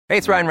Hey,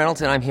 it's Ryan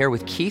Reynolds, and I'm here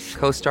with Keith,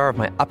 co-star of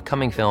my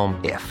upcoming film,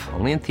 If,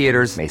 only in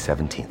theaters May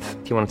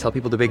 17th. Do you want to tell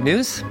people the big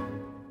news?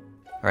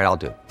 All right, I'll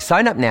do it.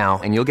 Sign up now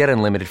and you'll get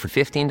unlimited for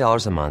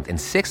 $15 a month and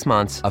 6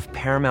 months of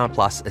Paramount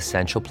Plus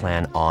Essential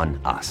Plan on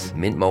us.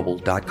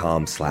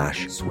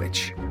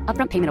 MintMobile.com/switch.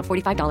 Upfront payment of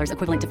 $45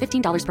 equivalent to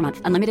 $15 per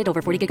month. Unlimited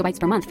over 40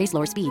 gigabytes per month. Face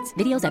lower speeds.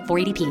 Videos at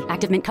 480p.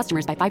 Active Mint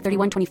customers by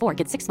 531.24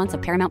 get 6 months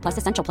of Paramount Plus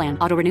Essential Plan.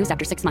 Auto renews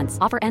after 6 months.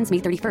 Offer ends May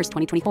 31st,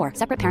 2024.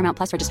 Separate Paramount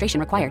Plus registration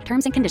required.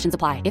 Terms and conditions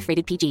apply if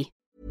rated PG.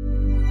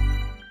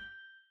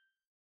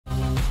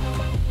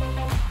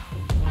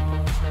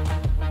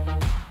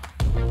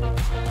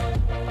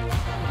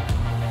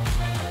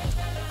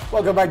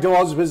 Welcome back to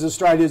AusBiz,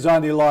 Australia's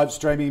only live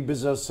streaming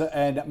business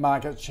and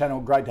markets channel.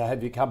 Great to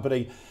have your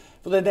company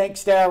for the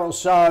next hour or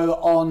so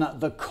on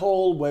The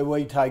Call, where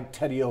we take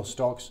 10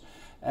 stocks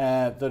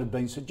that have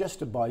been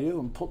suggested by you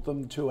and put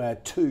them to our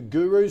two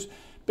gurus.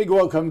 Big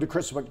welcome to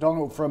Chris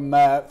McDonald from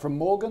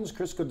Morgans.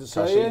 Chris, good to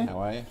see you. How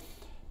are you?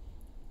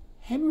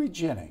 Henry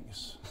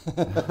Jennings,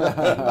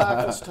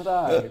 markets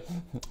today.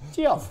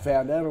 Gee, I've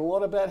found out a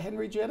lot about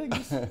Henry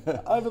Jennings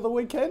over the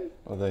weekend.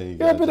 Well, there you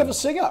go. You're a bit of a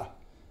singer.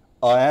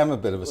 I am a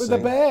bit of a singer.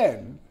 With a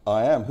band.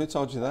 I am. Who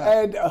told you that?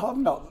 And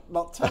I'm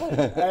not telling.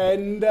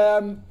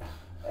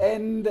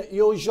 and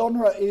your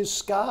genre is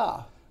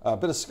ska. A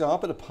bit of ska,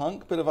 bit of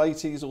punk, bit of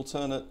 80s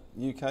alternate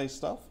UK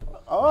stuff.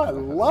 Oh, I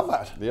love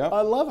it. Yeah.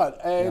 I love it.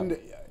 And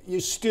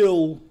you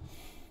still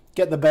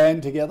get the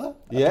band together?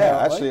 Yeah,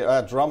 apparently. actually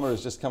our drummer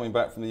is just coming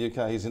back from the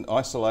UK. He's in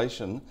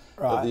isolation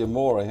at the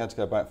Amora. He had to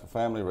go back for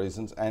family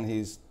reasons, and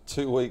his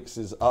 2 weeks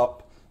is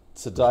up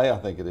today, I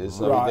think it is,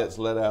 so he gets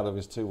let out of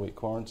his 2-week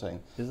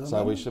quarantine.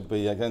 So we should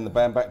be getting the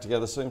band back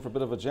together soon for a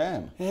bit of a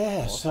jam.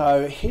 Yeah,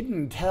 so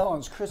hidden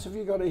talents. Chris, have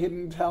you got a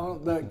hidden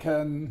talent that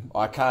can...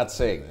 I can't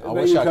sing. I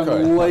wish I could. You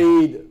can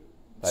lead,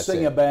 That's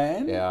sing it. a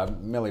band? Yeah,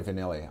 Milli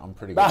Vanilli. I'm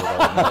pretty good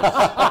at those.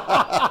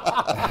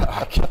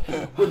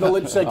 With the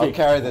lip syncing. I'll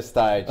carry the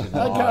stage. Okay.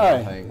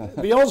 I think.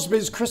 The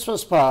AusBiz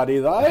Christmas party,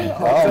 though.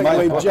 I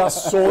think we've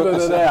just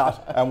sorted it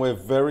out. And we're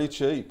very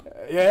cheap.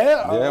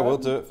 Yeah? Yeah, we'll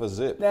do it for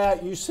zip. Now,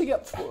 you sing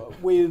it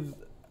with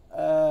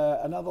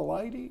another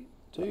lady,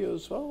 do you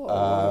as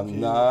well?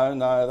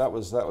 No, that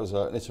was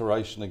an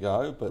iteration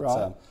ago, but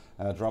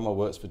our drummer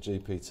works for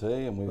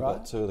GPT, and we've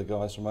got two of the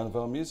guys from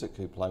Annabelle Music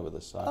who play with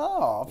us.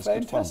 So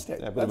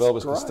fantastic. Yeah, a bit of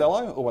Elvis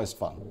Costello, always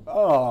fun.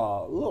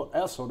 Oh, look,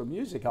 our sort of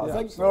music, I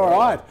think. Absolutely. All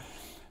right.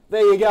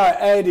 There you go.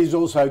 And he's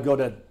also good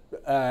at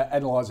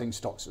analysing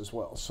stocks as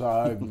well.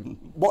 So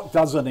what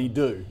doesn't he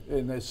do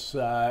in this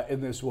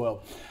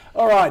world?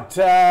 All right,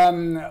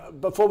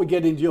 before we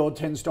get into your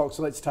 10 stocks,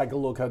 let's take a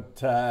look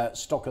at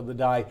stock of the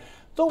day.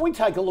 Thought we'd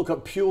take a look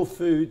at Pure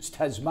Foods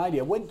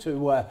Tasmania. Went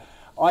to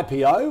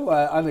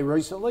IPO only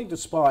recently,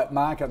 despite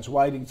markets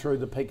wading through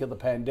the peak of the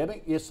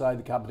pandemic. Yesterday,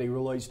 the company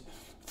released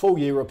full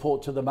year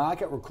report to the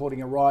market,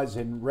 recording a rise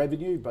in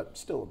revenue, but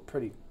still a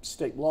pretty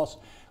steep loss.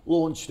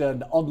 Launched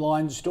an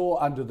online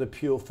store under the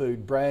Pure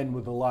Food brand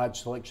with a large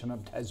selection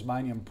of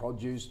Tasmanian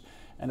produce,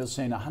 and has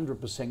seen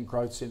 100%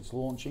 growth since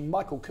launching.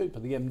 Michael Cooper,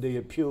 the MD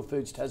of Pure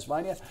Foods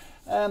Tasmania,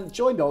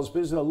 joined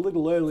AusBiz a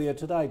little earlier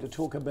today to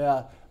talk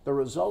about the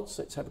results.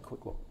 Let's have a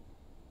quick look.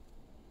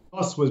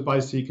 Cost was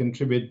basically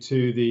contributed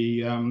to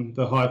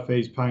the high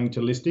fees paying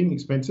to listing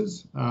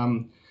expenses.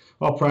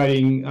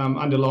 Operating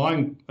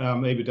underlying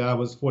EBITDA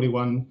was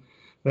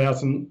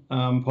 41,000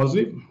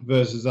 positive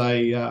versus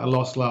a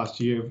loss last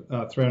year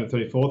of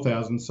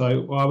 334,000.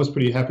 So I was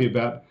pretty happy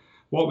about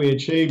what we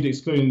achieved,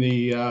 excluding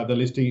the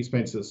listing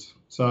expenses.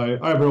 So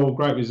overall,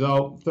 great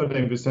result,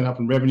 13% up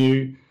in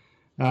revenue.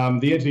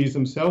 The entities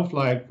themselves,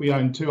 like we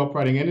own two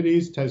operating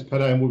entities, Tas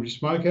Pattaya and Woodbridge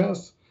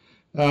Smokehouse.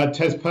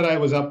 Tas Pattaya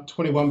was up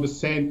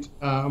 21%,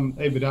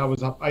 EBITDA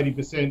was up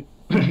 80%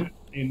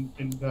 in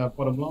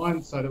bottom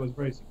line, so that was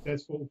very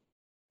successful.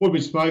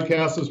 Woodbridge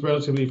Smokehouse was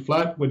relatively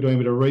flat. We're doing a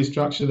bit of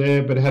restructure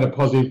there, but it had a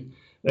positive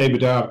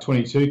EBITDA of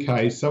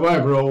 22K. So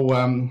overall,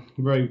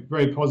 very,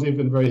 very positive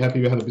and very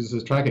happy with how the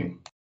business is tracking.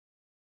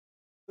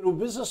 Little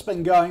business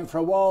been going for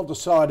a while,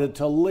 decided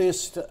to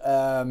list.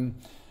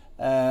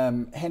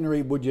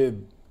 Henry,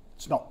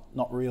 it's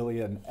not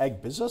really an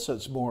ag business,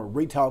 it's more a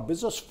retail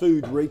business,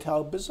 food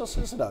retail business,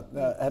 isn't it?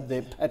 Have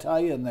their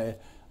pate and their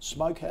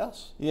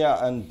smokehouse.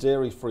 Yeah, and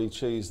dairy-free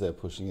cheese they're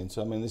pushing into.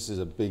 I mean, this is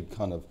a big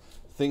kind of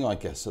thing, I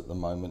guess, at the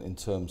moment in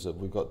terms of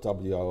we've got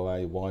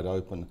WOA, Wide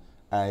Open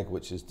Ag,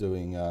 which is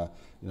doing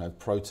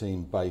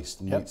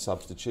protein-based meat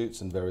substitutes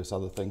and various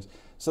other things.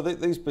 So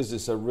these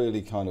businesses are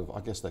really kind of, I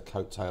guess they're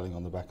coattailing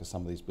on the back of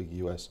some of these big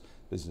US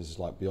businesses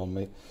like Beyond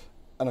Meat.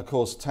 And of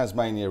course,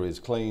 Tasmania is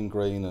clean,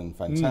 green and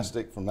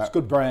fantastic from that. It's a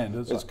good brand,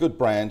 isn't it? It's a good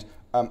brand.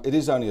 It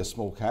is only a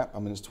small cap. I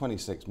mean, it's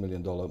 $26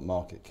 million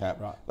market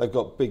cap. Right. They've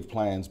got big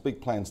plans.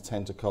 Big plans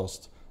tend to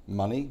cost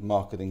money,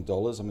 marketing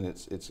dollars. I mean,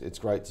 it's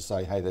great to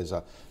say, hey, there's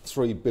a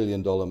 $3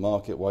 billion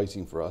market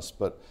waiting for us,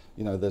 but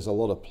you know, there's a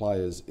lot of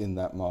players in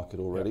that market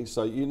already.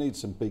 So you need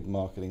some big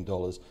marketing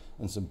dollars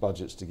and some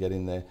budgets to get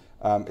in there.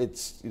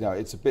 It's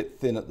a bit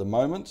thin at the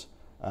moment,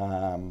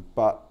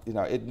 but you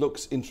know, it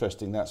looks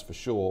interesting, that's for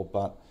sure.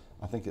 But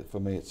I think for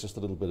me, it's just a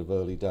little bit of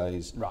early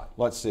days. Right.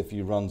 Like to see a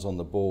few runs on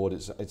the board.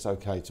 It's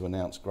okay to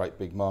announce great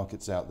big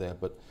markets out there,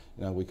 but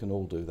we can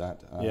all do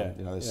that.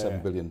 There's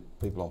 7 billion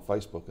people on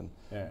Facebook, and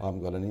I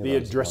haven't got any of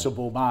those. The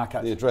addressable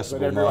market. The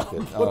addressable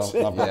market.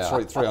 I've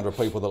got 300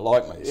 people that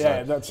like me. So,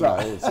 yeah, that's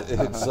right. It's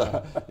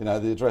the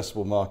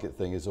addressable market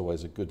thing is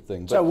always a good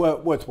thing. So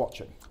worth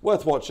watching.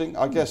 Worth watching.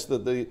 I guess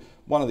that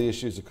one of the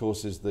issues, of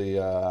course, is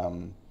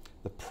the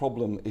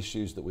problem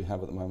issues that we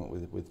have at the moment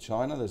with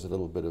China. There's a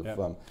little bit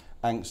of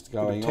angst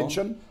going on.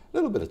 A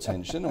little bit of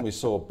tension, and we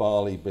saw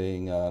barley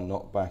being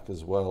knocked back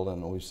as well,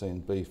 and we've seen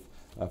beef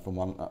from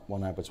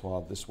one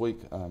abattoir this week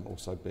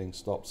also being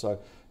stopped. So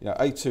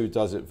A2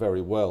 does it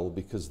very well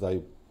because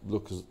they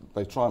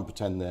try and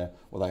pretend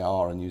they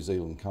are a New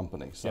Zealand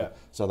company.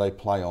 So they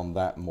play on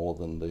that more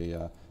than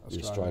the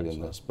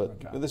Australianness.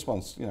 But this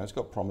one's it's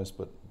got promise,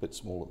 but a bit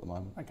small at the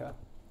moment. Okay,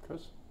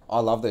 Chris. I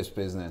love this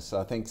business.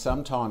 I think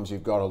sometimes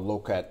you've got to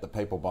look at the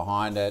people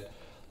behind it.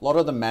 A lot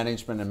of the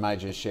management and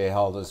major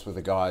shareholders were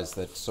the guys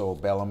that saw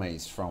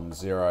Bellamy's from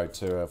zero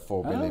to a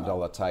 $4 billion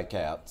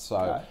takeout.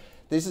 So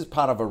this is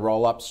part of a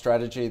roll-up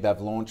strategy.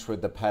 They've launched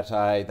with the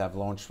pate, they've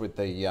launched with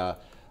the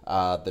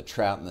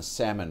trout and the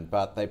salmon,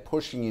 but they're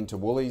pushing into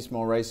Woolies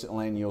more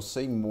recently, and you'll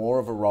see more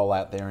of a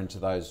rollout there into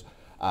those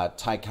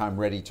take-home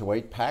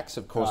ready-to-eat packs.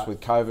 Of course,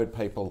 with COVID,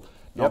 people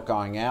not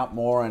going out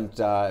more, and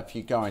if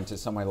you go into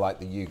somewhere like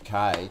the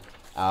UK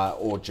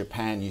or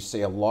Japan, you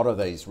see a lot of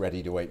these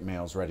ready-to-eat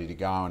meals ready to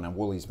go, and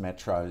Woolies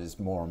Metro is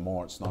more and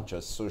more. It's not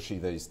just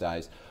sushi these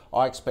days.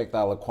 I expect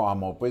they'll acquire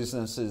more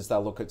businesses.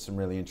 They'll look at some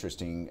really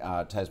interesting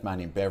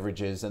Tasmanian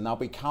beverages, and they'll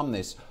become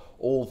this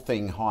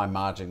all-thing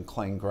high-margin,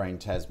 clean green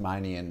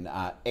Tasmanian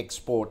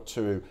export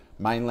to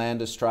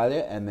mainland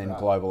Australia and then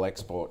global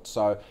export.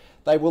 So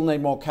they will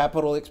need more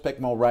capital,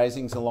 expect more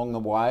raisings along the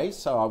way,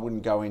 so I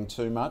wouldn't go in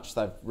too much.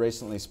 They've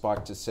recently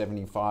spiked to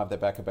 75, they're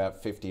back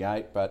about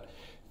 58, but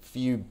for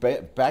you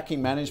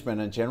backing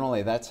management, and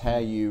generally that's how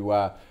you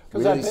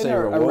really see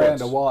rewards.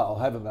 Around a while,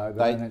 haven't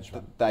they?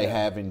 They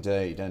have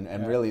indeed,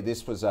 and really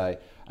this was an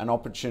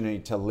opportunity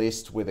to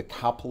list with a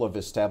couple of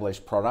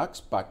established products,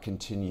 but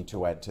continue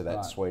to add to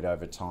that suite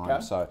over time.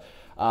 Okay. So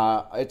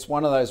it's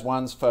one of those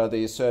ones for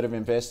the assertive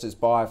investors,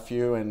 buy a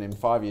few, and in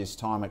 5 years'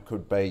 time it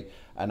could be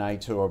an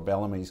A2 or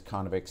Bellamy's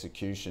kind of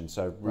execution.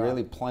 So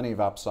really plenty of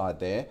upside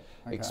there.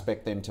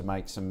 Expect them to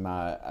make some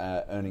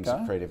earnings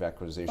accretive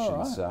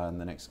acquisitions in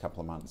the next couple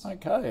of months.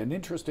 Okay, an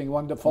interesting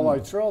one to follow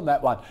through on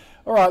that one.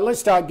 All right, let's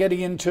start getting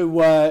into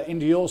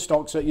your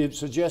stocks that you've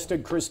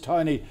suggested. Chris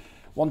Toney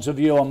wants a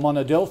view on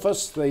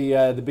Monadelphous,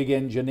 the big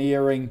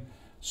engineering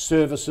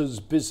services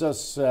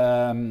business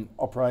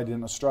operating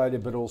in Australia,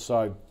 but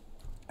also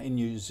in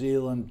New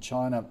Zealand,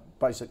 China,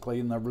 basically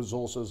in the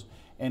resources,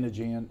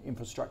 energy and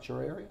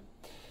infrastructure area.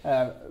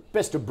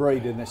 Best of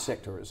breed in this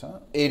sector, isn't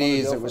it? It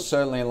is. It was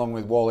certainly, along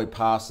with Wally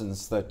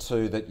Parsons, the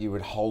two that you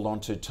would hold on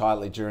to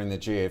tightly during the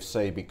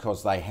GFC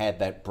because they had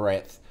that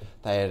breadth.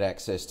 They had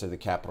access to the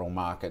capital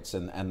markets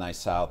and they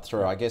sailed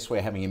through. I guess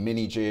we're having a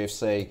mini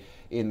GFC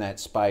in that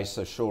space,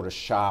 a shorter,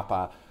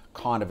 sharper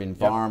kind of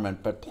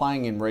environment, but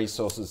playing in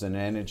resources and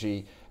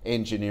energy,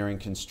 engineering,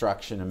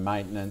 construction and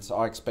maintenance.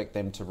 I expect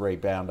them to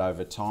rebound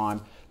over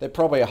time. They're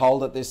probably a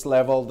hold at this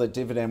level. The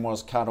dividend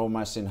was cut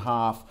almost in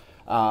half.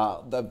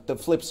 The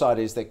flip side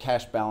is their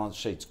cash balance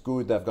sheet's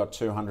good. They've got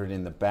 200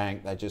 in the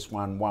bank. They just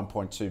won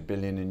 1.2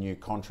 billion in new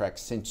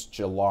contracts since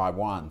July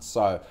 1.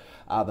 So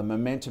the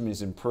momentum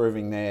is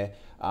improving there.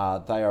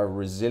 They are a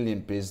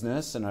resilient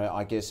business, and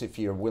I guess if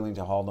you're willing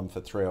to hold them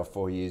for 3 or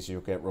 4 years,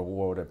 you'll get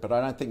rewarded. But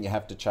I don't think you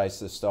have to chase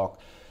the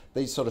stock.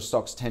 These sort of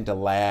stocks tend to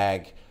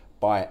lag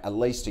by at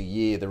least a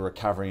year the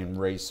recovery in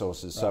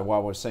resources. So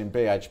while we've seen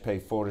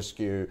BHP,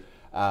 Fortescue,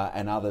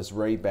 and others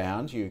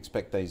rebound, you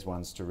expect these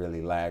ones to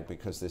really lag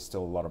because there's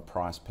still a lot of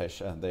price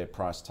pressure. They're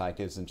price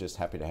takers and just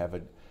happy to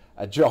have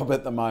a job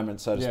at the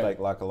moment, so to speak,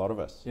 like a lot of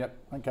us. Yep.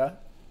 Okay.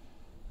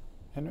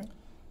 Henry?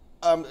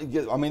 I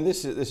mean,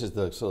 this is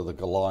the sort of the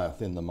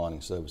Goliath in the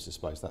mining services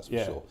space, that's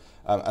for sure.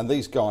 And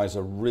these guys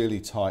are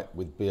really tight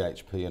with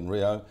BHP and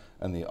Rio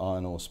and the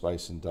iron ore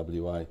space in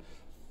WA.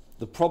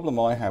 The problem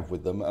I have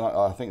with them, and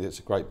I think it's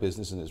a great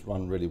business and it's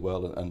run really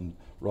well, and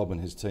Rob and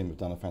his team have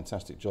done a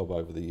fantastic job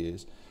over the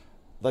years.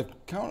 They've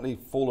currently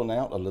fallen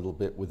out a little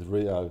bit with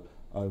Rio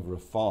over a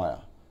fire.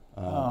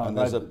 And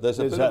there's a bit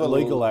of a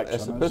legal action.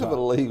 It's a bit of a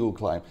legal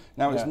claim.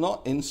 Now it's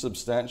not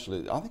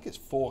insubstantially. I think it's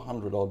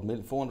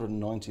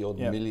 490 odd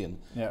million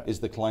is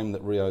the claim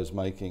that Rio's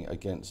making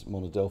against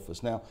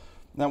Monadelphous. Now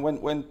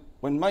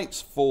when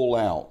mates fall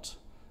out,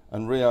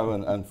 and Rio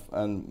and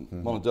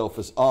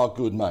Monadelphous are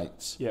good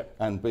mates,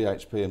 and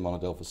BHP and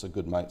Monadelphous are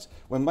good mates.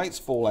 When mates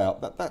fall out,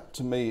 that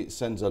to me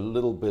sends a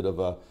little bit of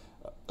a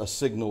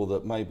signal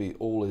that maybe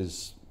all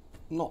is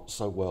not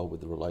so well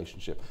with the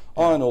relationship.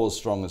 Iron ore is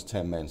strong as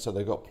 10 men, so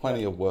they've got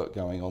plenty of work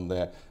going on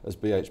there as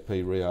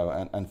BHP,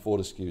 Rio and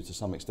Fortescue to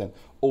some extent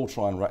all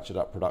try and ratchet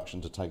up production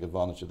to take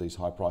advantage of these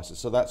high prices.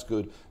 So that's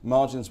good.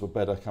 Margins were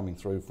better coming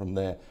through from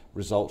their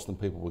results than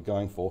people were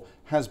going for.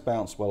 Has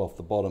bounced well off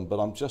the bottom, but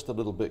I'm just a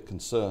little bit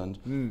concerned.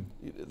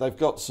 They've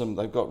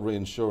got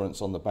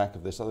reinsurance on the back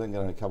of this. I think it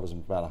only covers them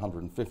about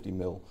 150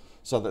 mil.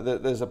 So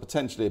there's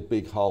potentially a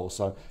big hole.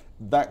 So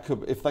that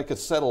could, if they could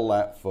settle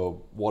that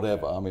for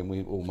whatever, I mean,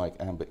 we all make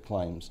ambit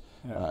claims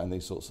and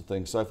these sorts of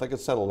things. So if they could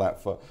settle that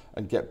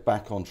and get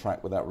back on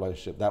track with that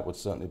relationship, that would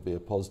certainly be a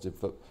positive.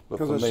 But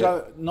because for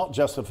it's me, not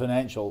just the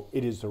financial,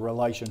 it is the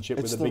relationship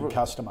with the big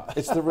customer.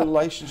 It's the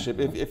relationship.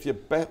 If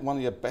one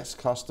of your best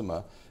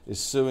customer is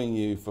suing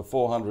you for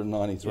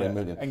 493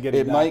 million, and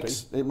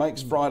it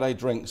makes Friday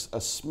drinks a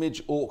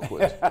smidge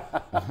awkward.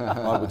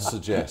 I would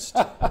suggest.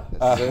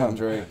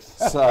 Drinks.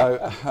 So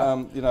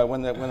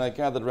when they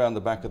gathered around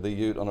the back of the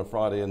ute on a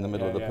Friday in the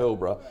middle of the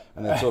Pilbara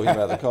and they're talking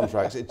about the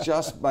contracts, it's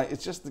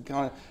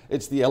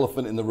the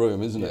elephant in the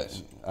room, isn't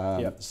it?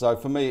 So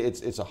for me,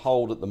 it's a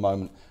hold at the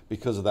moment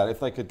because of that. If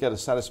they could get a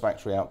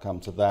satisfactory outcome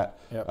to that,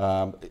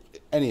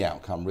 any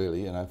outcome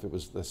really, if it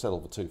was they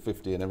settled for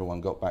 250 and everyone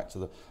got back to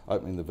the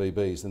opening the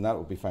VBs, then that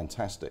would be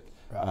fantastic,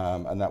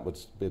 and that would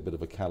be a bit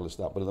of a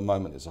catalyst up. But at the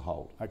moment, it's a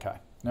hold. Okay,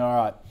 all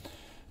right.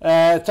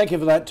 Thank you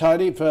for that,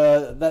 Tony,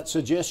 for that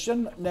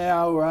suggestion.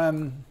 Now,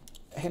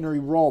 Henry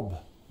Robb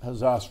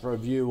has asked for a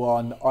view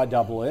on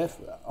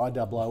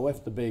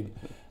IOOF, the big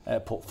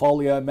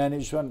portfolio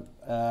management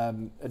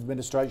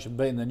administration,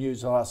 been in the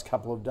news the last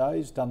couple of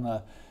days, done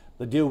the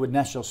deal with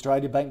National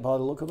Australia Bank by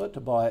the look of it to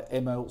buy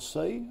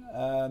MLC.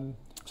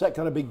 Is that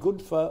going to be good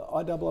for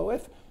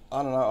IOOF?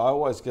 I don't know. I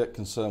always get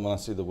concerned when I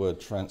see the word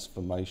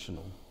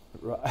transformational.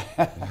 Right.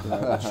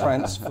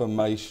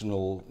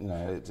 Transformational,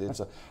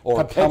 it's a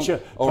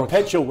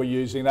Perpetual were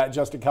using that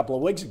just a couple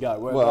of weeks ago,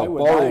 weren't they?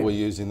 Boral were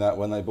using that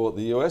when they bought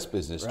the US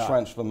business,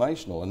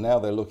 transformational, and now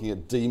they're looking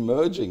at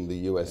demerging the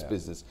US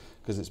business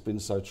because it's been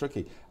so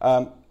tricky.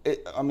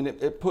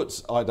 It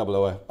puts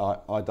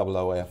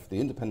IOOF, the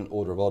Independent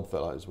Order of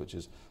Oddfellows, which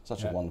is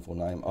such a wonderful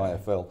name,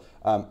 IFL,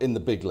 in the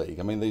big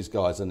league. I mean, these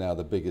guys are now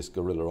the biggest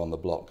gorilla on the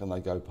block, and they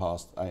go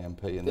past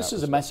AMP. This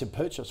is a massive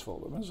purchase for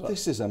them, isn't it?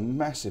 This is a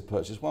massive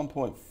purchase,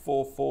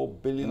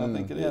 1.44 billion, I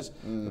think it is,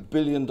 $1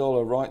 billion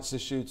rights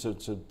issue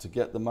to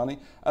get the money.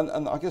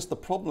 And I guess the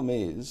problem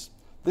is,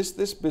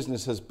 this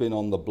business has been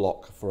on the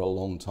block for a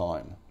long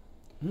time.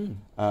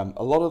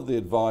 A lot of the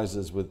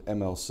advisors with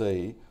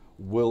MLC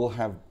will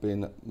have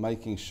been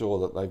making sure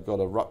that they've got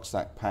a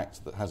rucksack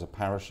packed that has a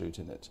parachute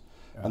in it.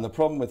 And the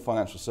problem with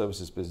financial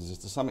services business is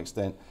to some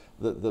extent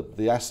that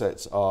the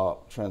assets are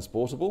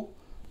transportable.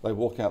 They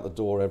walk out the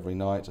door every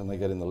night and they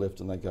get in the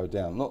lift and they go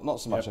down. Not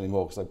so much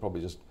anymore because they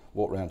probably just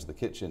walk round to the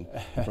kitchen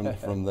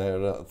from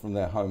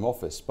their home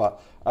office. But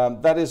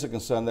that is a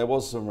concern. There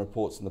was some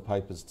reports in the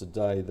papers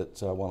today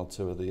that one or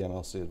two of the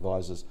MLC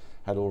advisors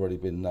had already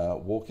been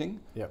walking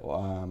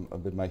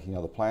and been making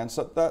other plans.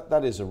 So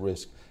that is a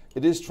risk.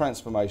 It is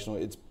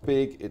transformational. It's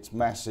big. It's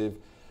massive.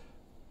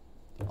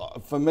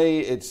 For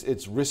me,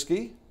 it's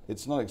risky.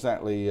 It's not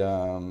exactly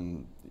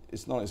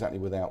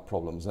without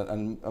problems.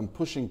 And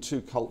pushing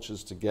two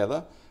cultures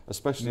together,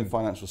 especially in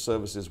financial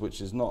services,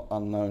 which is not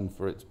unknown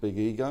for its big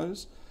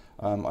egos,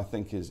 I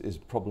think is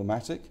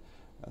problematic.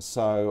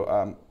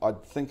 So I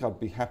think I'd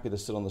be happy to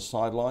sit on the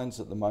sidelines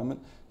at the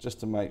moment just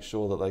to make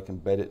sure that they can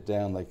bed it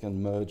down, they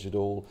can merge it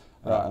all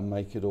and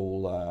make it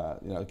all,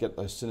 get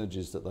those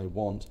synergies that they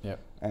want,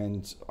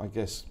 and I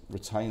guess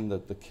retain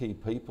the key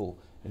people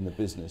in the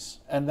business.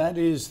 And that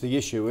is the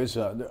issue,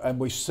 isn't it? And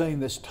we've seen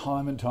this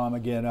time and time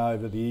again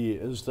over the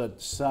years that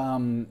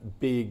some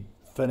big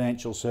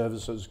financial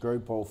services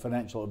group or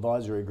financial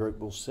advisory group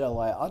will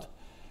sell out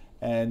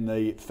and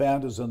the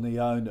founders and the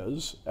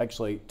owners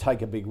actually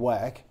take a big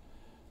whack,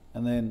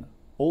 and then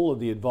all of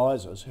the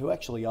advisors who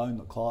actually own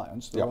the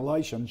clients, the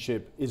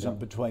relationship isn't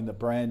between the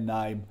brand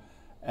name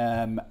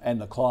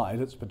and the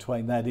client, it's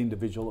between that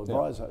individual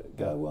advisor.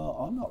 Well,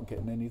 I'm not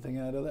getting anything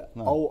out of that.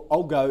 No.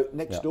 I'll go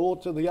next door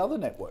to the other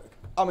network.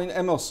 I mean,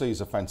 MLC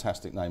is a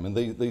fantastic name,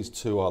 and these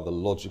two are the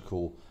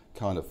logical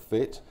kind of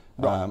fit.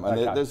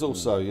 There's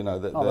also,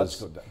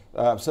 that's good,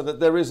 so that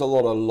there is a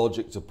lot of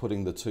logic to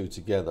putting the two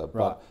together.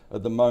 But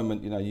at the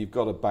moment, you've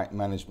got to back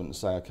management and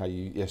say, okay,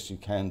 yes, you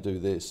can do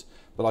this.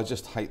 But I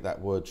just hate that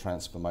word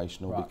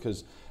transformational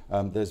because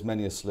there's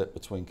many a slip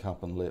between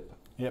cup and lip,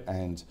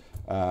 and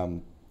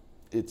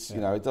it's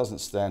it doesn't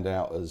stand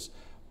out as,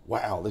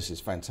 wow, this is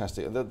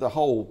fantastic. The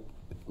whole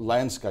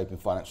landscape in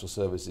financial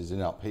services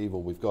in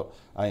upheaval. We've got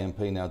AMP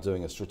now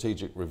doing a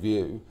strategic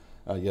review,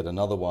 yet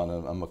another one,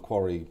 and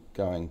Macquarie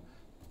going,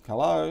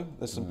 hello,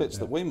 there's some bits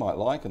that we might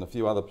like, and a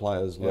few other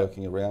players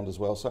lurking around as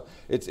well. So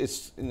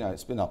it's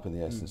been up in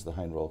the air since the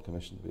Hayne Royal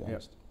Commission, to be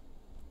honest.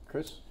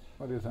 Chris,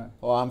 what do you think?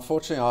 Well,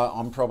 unfortunately,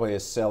 I'm probably a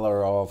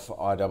seller of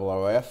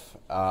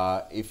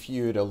IOOF. If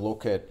you were to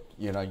look at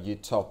your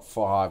top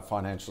 5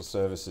 financial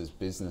services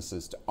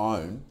businesses to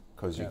own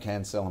because you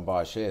can sell and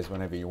buy shares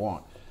whenever you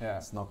want. Yeah.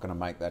 It's not going to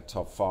make that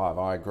top 5.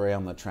 I agree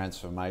on the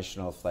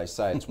transformational. If they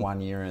say it's 1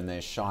 year in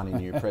their shiny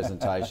new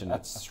presentation,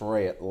 it's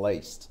 3 at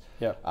least.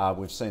 Yep.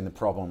 We've seen the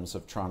problems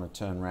of trying to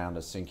turn around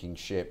a sinking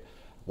ship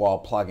while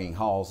plugging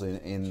holes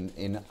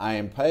in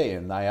AMP,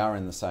 and they are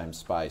in the same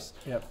space.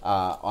 Yep.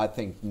 I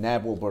think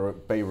NAB will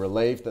be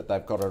relieved that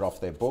they've got it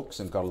off their books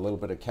and got a little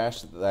bit of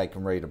cash that they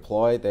can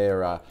redeploy.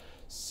 Their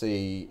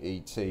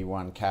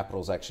CET1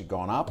 capital's actually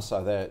gone up,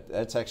 so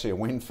that's actually a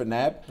win for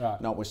NAB,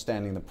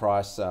 notwithstanding the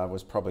price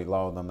was probably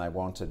lower than they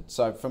wanted.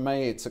 So for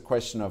me, it's a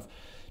question of,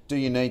 do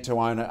you need to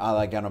own it? Are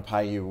they going to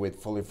pay you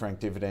with fully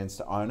franked dividends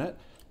to own it?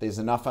 There's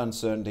enough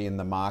uncertainty in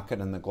the market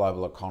and the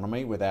global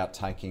economy without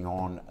taking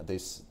on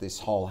this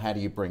whole, how do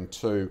you bring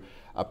two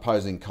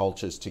opposing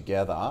cultures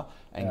together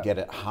and get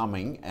it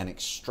humming and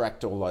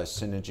extract all those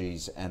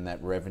synergies and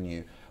that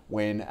revenue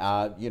when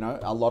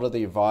a lot of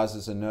the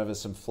advisors are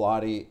nervous and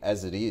flighty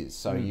as it is.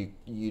 So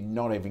you're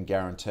not even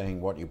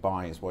guaranteeing what you're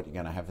buying is what you're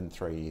going to have in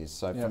 3 years.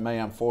 So for me,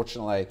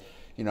 unfortunately,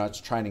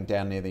 it's trading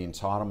down near the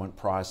entitlement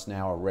price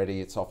now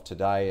already. It's off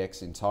today,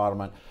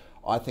 ex-entitlement.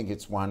 I think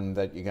it's one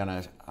that you're going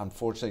to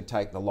unfortunately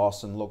take the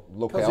loss and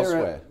look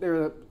elsewhere. There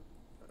are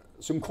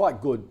some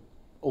quite good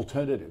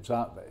alternatives,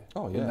 aren't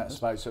there? In that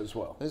space as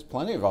well. There's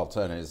plenty of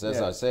alternatives.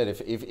 As I said,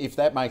 if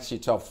that makes you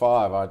top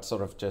 5, I'd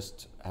sort of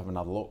just have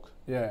another look.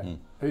 Yeah.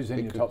 Who's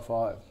in your top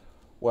 5?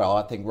 Well,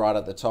 I think right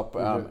at the top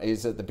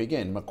is at the big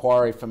end.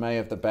 Macquarie, for me,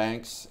 of the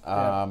banks,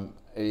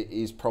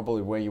 is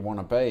probably where you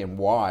want to be. And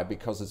why?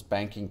 Because it's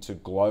banking to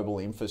global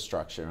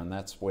infrastructure, and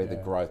that's where the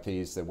growth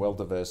is. They're well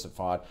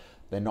diversified.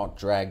 They're not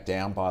dragged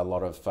down by a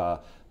lot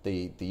of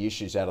the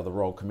issues out of the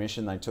Royal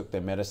Commission. They took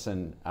their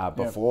medicine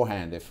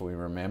beforehand, if we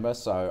remember.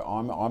 So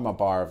I'm a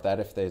buyer of that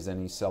if there's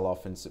any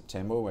sell-off in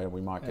September where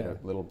we might get a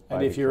little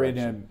And if you're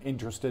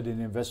interested in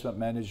investment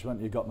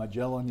management, you've got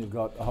Magellan, you've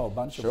got a whole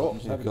bunch of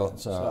them. You've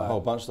got a whole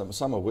bunch of them,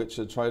 some of which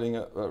are trading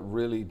at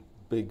really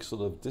big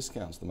sort of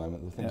discounts at the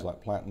moment. The things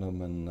like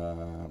Platinum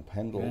and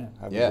Pendle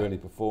haven't really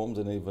performed,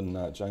 and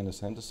even Janus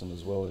Henderson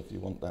as well, if you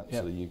want that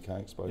sort of UK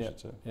exposure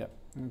too.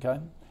 Okay.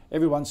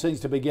 Everyone seems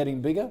to be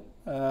getting bigger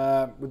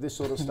with this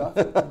sort of stuff.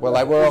 Well,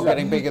 they were all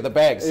getting bigger, the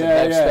bags. And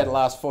they've spent the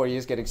last 4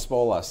 years getting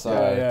smaller.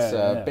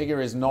 So bigger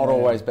is not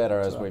always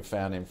better, as we've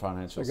found in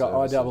financial services.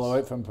 We've got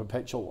IWF and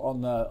Perpetual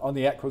on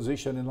the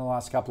acquisition in the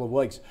last couple of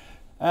weeks.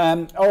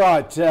 All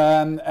right,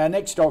 our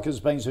next stock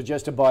has been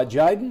suggested by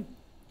Jaden.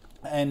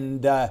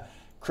 And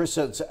Chris,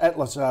 it's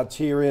Atlas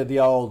Arteria, the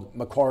old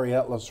Macquarie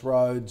Atlas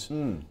Roads.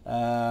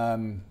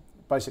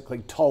 Basically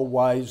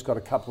tollways, got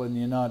a couple in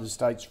the United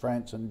States,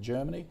 France and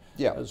Germany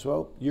as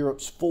well.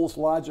 Europe's 4th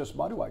largest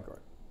motorway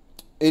group.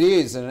 It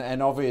is,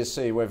 and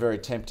obviously we're very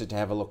tempted to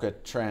have a look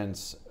at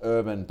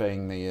Transurban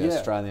being the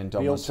Australian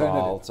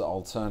domiciled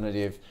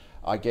alternative.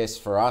 I guess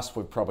for us,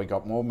 we've probably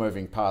got more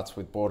moving parts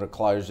with border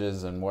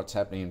closures and what's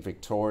happening in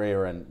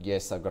Victoria, and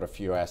yes, they've got a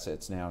few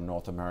assets now in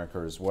North America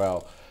as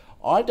well.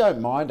 I don't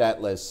mind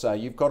Atlas.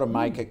 You've got to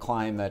make a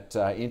claim that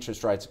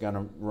interest rates are going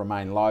to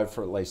remain low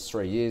for at least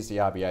 3 years. The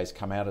RBA's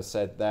come out and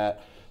said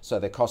that. So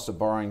their cost of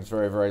borrowing is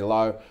very, very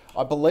low.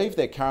 I believe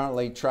they're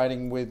currently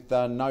trading with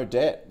no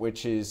debt,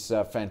 which is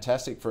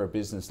fantastic for a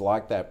business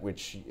like that,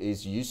 which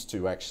is used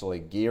to actually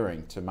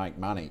gearing to make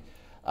money.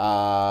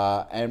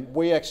 And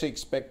we actually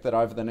expect that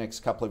over the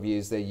next couple of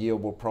years, their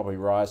yield will probably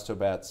rise to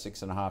about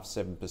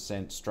 6.5%,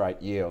 7%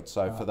 straight yield.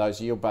 So for those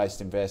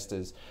yield-based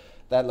investors,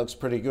 that looks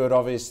pretty good.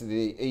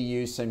 Obviously, the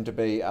EU seem to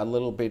be a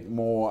little bit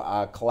more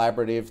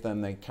collaborative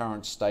than the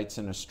current states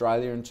in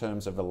Australia in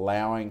terms of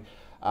allowing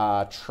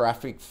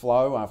traffic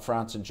flow.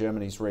 France and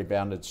Germany's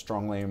rebounded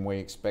strongly, and we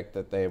expect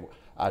that their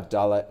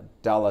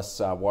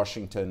Dulles,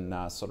 Washington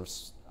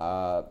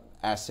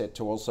asset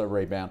to also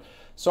rebound.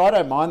 So I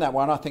don't mind that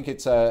one. I think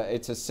it's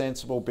a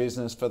sensible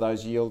business for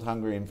those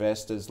yield-hungry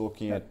investors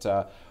looking at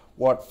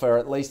what for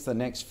at least the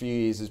next few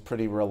years is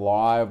pretty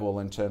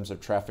reliable in terms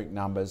of traffic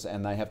numbers,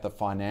 and they have the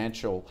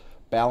financial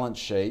balance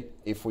sheet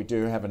if we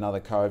do have another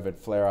COVID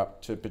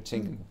flare-up to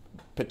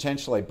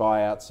potentially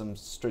buy out some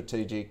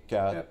strategic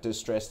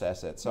distressed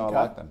assets. So I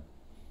like them.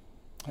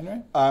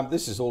 Henry?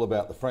 This is all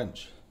about the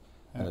French.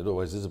 And it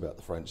always is about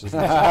the French, isn't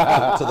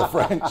it? To the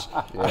French.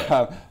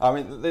 I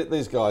mean,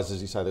 these guys, as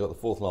you say, they've got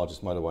the 4th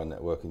largest motorway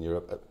network in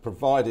Europe.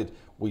 Provided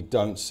we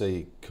don't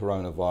see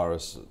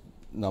coronavirus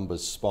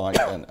numbers spike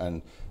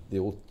and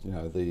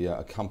the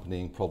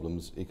accompanying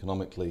problems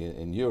economically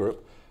in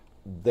Europe,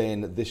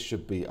 then this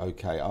should be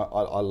okay.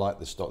 I like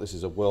this stock. This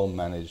is a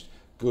well-managed,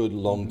 good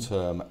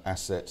long-term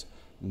asset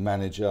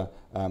manager.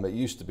 It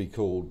used to be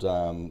called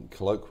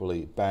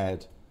colloquially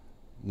Bad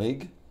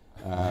MIG.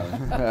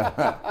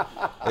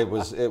 It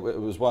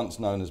was once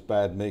known as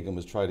Bad MIG and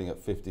was trading at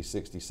 50,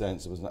 60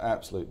 cents. It was an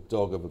absolute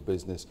dog of a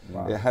business.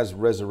 Right. It has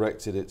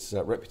resurrected its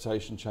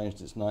reputation,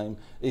 changed its name,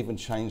 even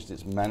changed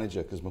its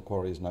manager because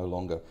Macquarie is no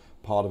longer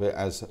part of it,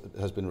 as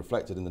has been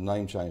reflected in the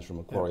name change from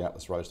Macquarie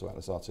Atlas Roads to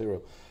Atlas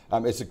Arterial.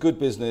 It's a good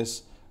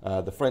business.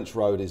 The French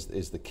road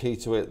is the key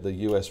to it. The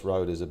US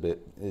road is a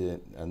bit,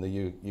 and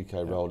the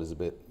UK road is a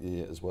bit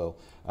as well.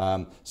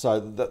 So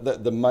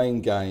the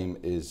main game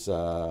is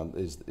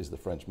the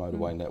French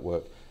motorway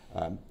network.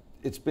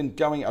 It's been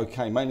going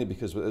okay, mainly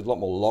because there's a lot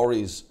more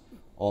lorries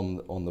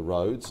on the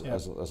roads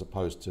as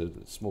opposed to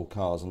small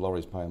cars, and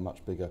lorries pay a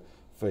much bigger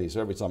fee.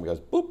 So every time it goes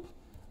boop,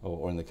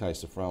 or in the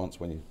case of France,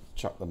 when you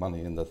chuck the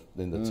money in the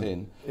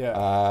tin,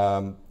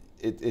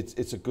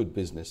 it's a good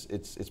business.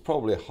 It's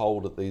probably a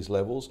hold at these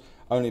levels,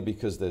 only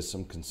because there's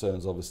some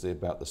concerns, obviously,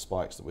 about the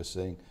spikes that we're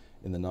seeing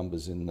in the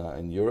numbers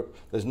in Europe.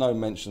 There's no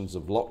mentions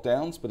of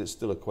lockdowns, but it's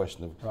still a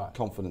question of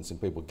confidence in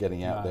people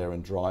getting out there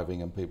and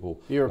driving, and people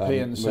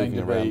Europeans moving seem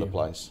to around be the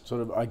place.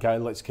 Sort of, okay,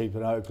 let's keep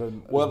it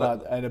open,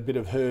 and a bit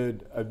of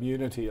herd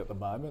immunity at the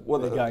moment. Well,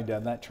 they're going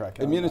down that track.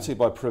 Immunity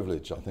by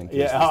privilege, I think,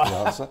 is the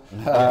answer.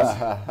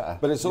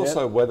 But it's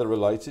also weather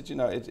related. You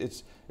know,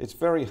 it's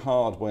very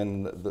hard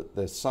when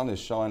the sun is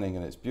shining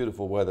and it's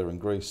beautiful weather in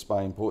Greece,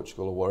 Spain,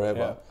 Portugal, or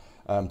wherever.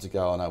 To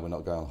go, oh no, we're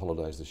not going on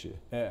holidays this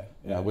year.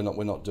 No,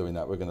 we're not doing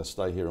that. We're going to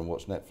stay here and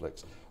watch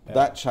Netflix.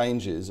 That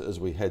changes as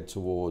we head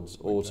towards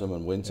autumn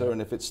and winter,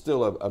 and if it's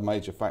still a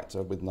major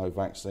factor with no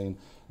vaccine,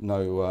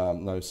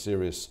 no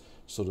serious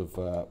sort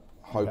of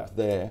hope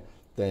there,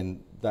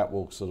 then that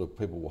will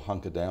people will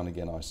hunker down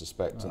again, I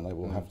suspect, and they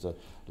will have to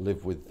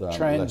live with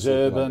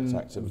Transurban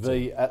less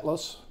activity. v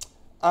Atlas.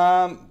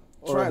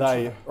 Or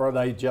are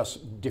they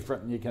just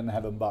different and you can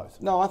have them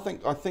both? No, I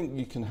think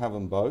you can have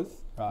them both.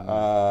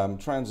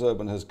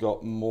 Transurban has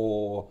got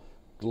more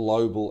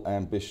global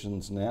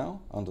ambitions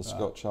now under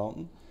Scott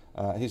Charlton.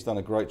 He's done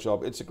a great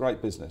job. It's a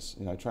great business.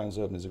 You know,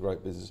 Transurban is a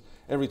great business.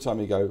 Every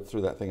time you go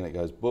through that thing and it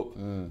goes boop.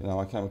 You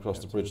know, I came across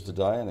the bridge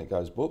today and it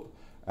goes boop.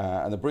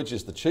 And the bridge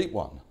is the cheap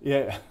one.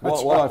 Yeah.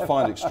 What I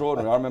find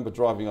extraordinary, I remember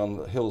driving on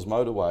the Hills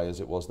Motorway as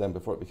it was then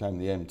before it became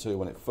the M2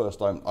 when it first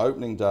opened,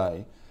 opening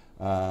day,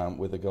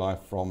 with a guy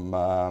from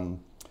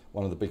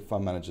one of the big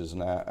fund managers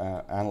and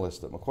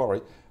analyst at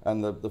Macquarie,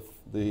 and it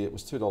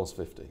was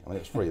 $2.50. I mean, it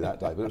was free that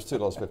day, but it was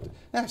 $2.50.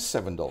 Now it's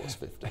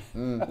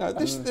 $7.50. No,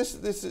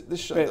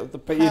 this show,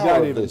 but you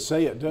don't even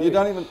see it, do you? You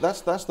don't even.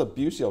 That's the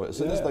beauty of it. As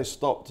soon as they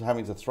stopped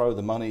having to throw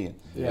the money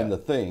in the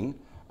thing,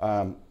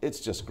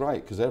 it's just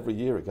great because every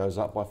year it goes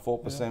up by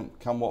 4%.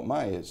 Come what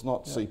may, it's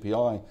not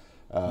CPI.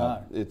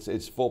 It's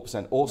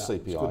 4% or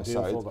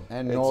CPI.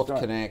 And North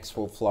Connects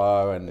will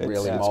flow and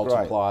really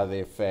multiply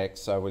the effect.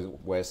 So will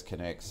West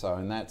Connect. So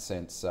in that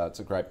sense, it's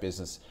a great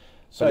business.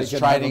 So it's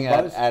trading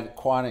at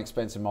quite an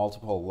expensive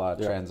multiple,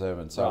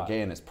 Transurban. So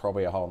again, it's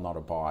probably a hold, not a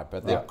buy.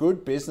 But they're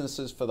good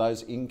businesses for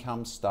those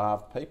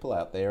income-starved people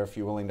out there if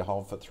you're willing to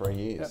hold for 3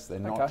 years. They're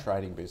not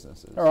trading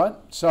businesses. All right.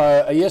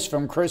 So a yes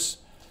from Chris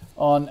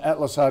on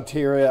Atlas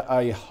Arteria,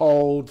 a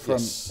hold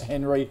from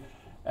Henry,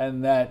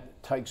 and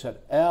that takes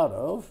it out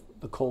of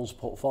the calls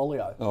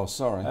portfolio. Oh,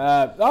 sorry.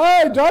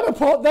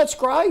 That's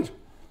great.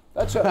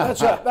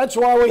 That's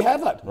why we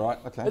have it. Right,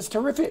 okay. It's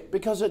terrific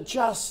because it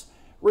just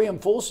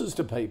reinforces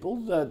to people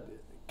that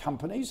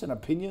companies and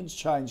opinions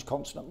change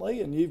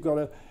constantly, and you've got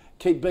to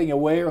keep being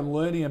aware and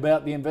learning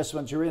about the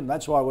investments you're in.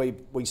 That's why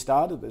we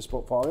started this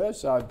portfolio.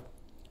 So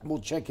we'll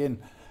check in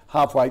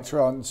halfway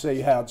through and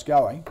see how it's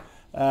going.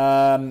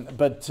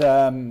 But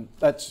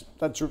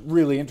that's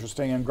really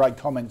interesting and great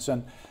comments,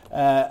 and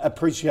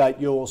appreciate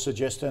your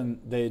suggestion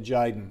there,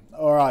 Jaden.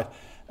 All right,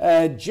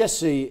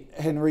 Jesse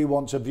Henry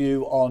wants a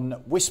view on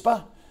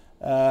Whisper.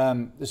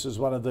 This is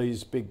one of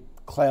these big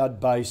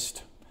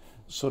cloud-based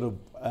sort of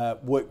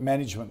work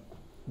management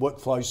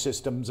workflow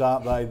systems,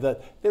 aren't they?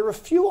 There are a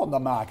few on the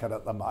market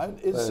at the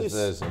moment.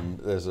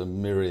 There's a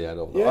myriad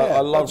of them. I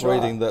love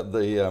reading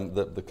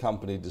the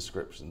company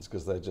descriptions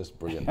because they're just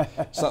brilliant.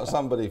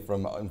 Somebody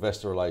from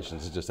Investor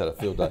Relations has just had a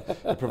field day.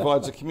 It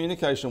provides a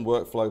communication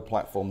workflow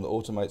platform that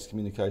automates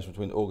communication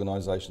between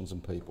organisations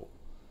and people.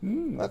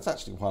 That's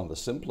actually one of the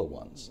simpler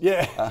ones.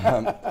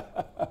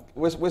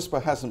 Whisper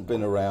hasn't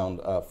been around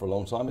for a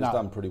long time. It's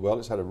done pretty well.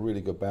 It's had a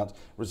really good bounce.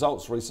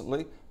 Results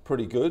recently,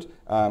 pretty good.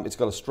 It's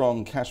got a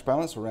strong cash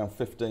balance, around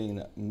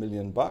 $15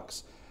 million.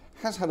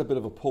 Has had a bit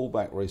of a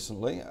pullback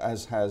recently,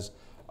 as has,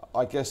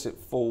 I guess it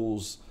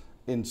falls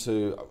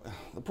into,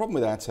 the problem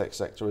with our tech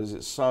sector is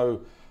it's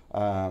so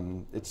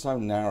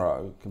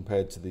narrow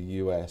compared to the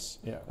US.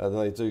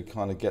 They do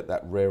kind of get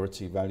that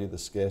rarity value, the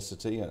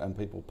scarcity, and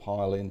people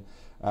pile in.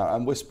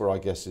 And Whisper, I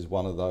guess, is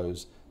one of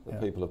those that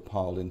people have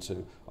piled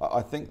into.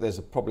 I think there's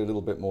probably a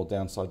little bit more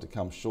downside to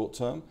come short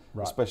term,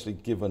 especially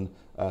given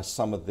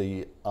some of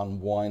the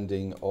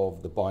unwinding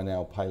of the buy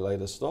now, pay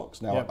later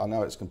stocks. Now, I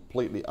know it's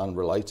completely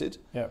unrelated,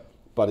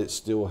 but it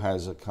still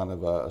has a kind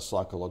of a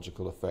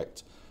psychological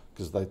effect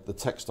because the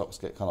tech stocks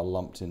get kind of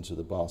lumped into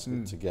the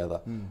basket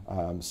together.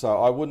 So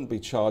I wouldn't be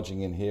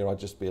charging in here. I'd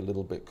just be a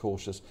little bit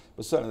cautious.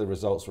 But certainly the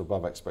results are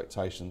above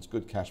expectations.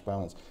 Good cash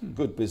balance,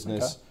 good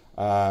business.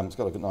 It's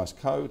got a nice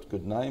code,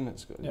 good name.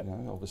 It's got,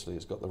 obviously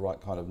it's got the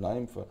right kind of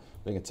name for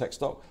being a tech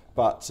stock.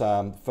 But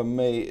for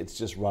me, it's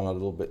just run a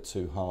little bit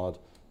too hard,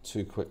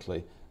 too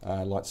quickly.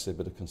 I'd like to see a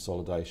bit of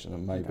consolidation,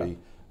 and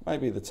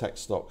maybe the tech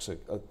stocks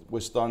we're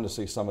starting to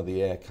see some of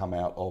the air come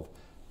out of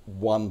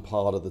one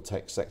part of the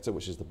tech sector,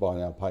 which is the buy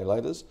now, pay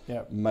laters.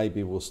 Yep.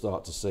 Maybe we'll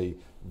start to see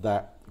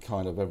that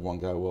kind of everyone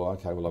go, well,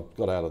 okay, well, I've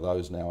got out of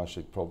those now. I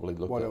should probably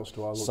look What at else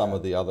do I look some at?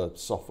 of the other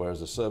software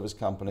as a service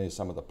companies,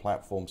 some of the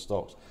platform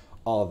stocks.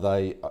 Are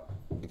they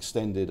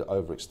extended,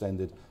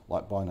 overextended,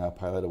 like buy now,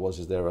 pay later was?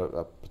 Is there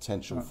a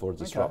potential for a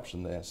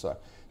disruption there? So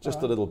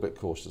just a little bit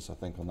cautious, I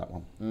think, on that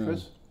one.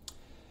 Chris?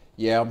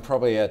 Yeah, I'm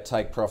probably a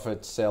take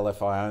profit, sell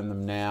if I own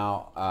them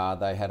now.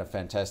 They had a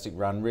fantastic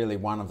run. Really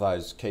one of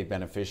those key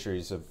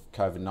beneficiaries of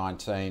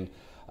COVID-19.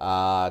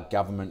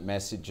 Government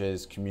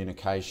messages,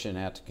 communication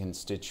out to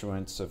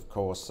constituents, of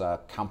course,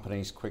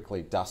 companies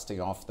quickly dusting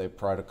off their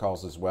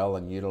protocols as well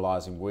and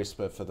utilising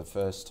Whisper for the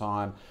first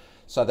time.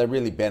 So they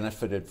really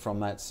benefited from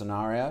that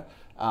scenario.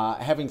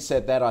 Having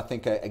said that, I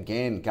think,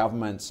 again,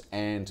 governments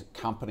and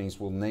companies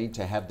will need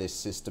to have this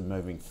system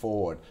moving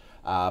forward.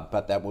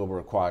 But that will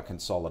require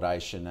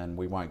consolidation, and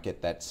we won't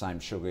get that same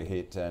sugar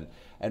hit.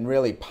 And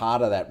really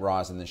part of that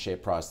rise in the share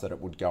price that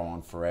it would go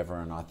on forever.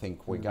 And I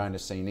think we're going to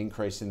see an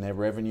increase in their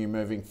revenue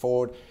moving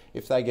forward.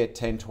 If they get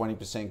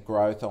 10-20%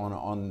 growth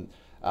on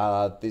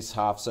this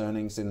half's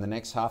earnings in the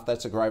next half,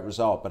 that's a great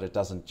result, but it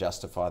doesn't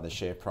justify the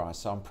share price.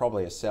 So I'm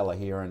probably a seller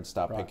here and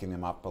start picking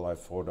them up below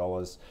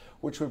 $4,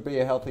 which would be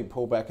a healthy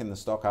pullback in the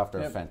stock after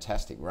a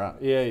fantastic run.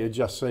 Yeah, you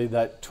just see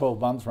that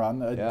 12-month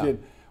run.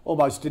 It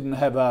almost didn't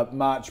have a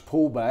March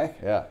pullback.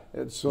 Yeah.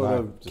 It sort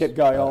of kept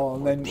going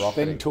on and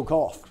then took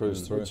off.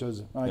 Cruised through. Which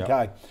is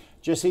okay.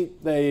 Jesse,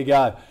 there you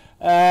go.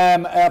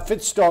 Our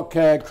fifth stock,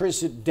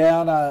 Chris,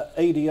 Downer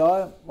EDI,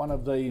 one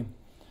of the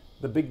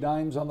big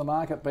names on the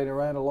market, been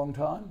around a long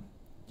time.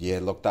 Yeah,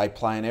 look, they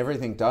play in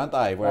everything, don't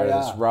they? Whether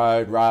it's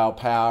road, rail,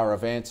 power,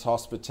 events,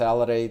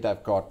 hospitality,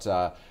 they've got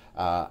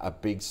a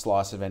big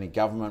slice of any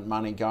government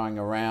money going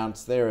around.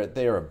 They're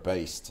a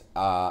beast,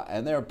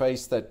 and they're a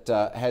beast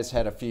that has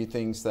had a few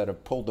things that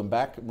have pulled them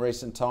back in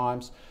recent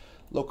times.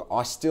 Look,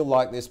 I still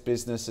like this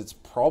business. It's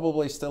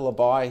probably still a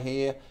buy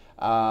here.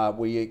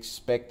 We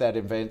expect that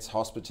events,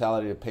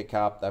 hospitality to pick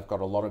up. They've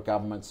got a lot of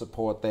government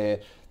support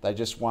there. They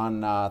just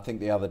won, I think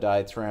the other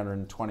day,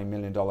 $320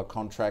 million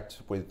contract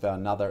with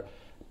another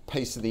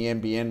piece of the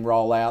NBN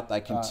rollout.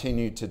 They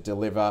continue to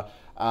deliver.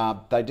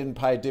 They didn't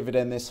pay a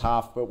dividend this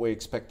half, but we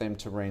expect them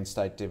to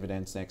reinstate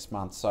dividends next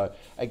month. So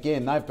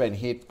again, they've been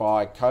hit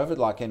by COVID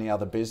like any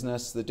other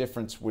business. The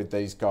difference with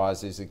these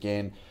guys is,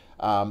 again,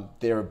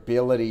 their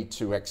ability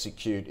to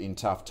execute in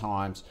tough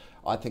times.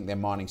 I think their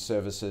mining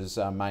services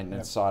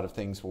maintenance side of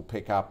things will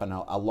pick up, and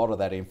a lot of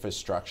that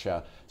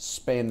infrastructure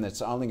spend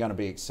that's only going to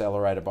be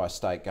accelerated by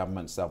state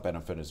governments, they'll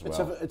benefit as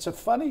well. It's a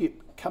funny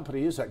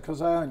company, is that?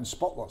 Because they own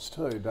Spotless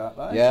too, don't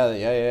they?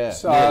 Yeah.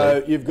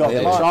 So you've got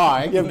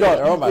trying. You've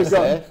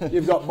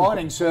got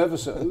mining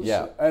services,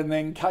 and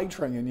then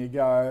catering, and you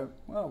go,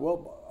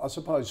 well, I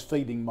suppose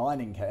feeding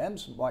mining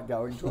camps might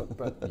go into it,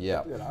 but you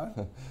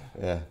know.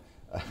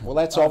 Well,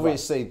 that's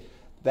obviously.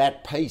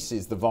 That piece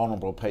is the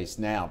vulnerable piece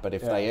now, but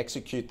if they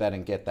execute that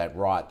and get that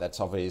right,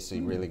 that's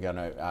obviously really going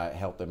to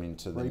help them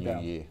into the new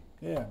year.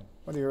 Yeah.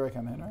 What do you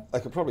reckon, Henry? They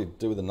could probably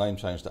do with a name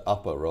change to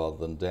Upper rather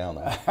than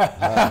Downer.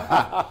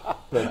 But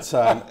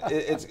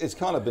it's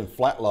kind of been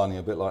flatlining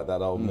a bit like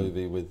that old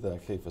movie with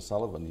Kiefer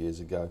Sutherland years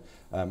ago.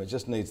 It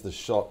just needs the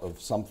shot of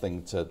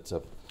something to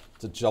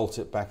jolt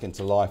it back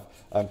into life.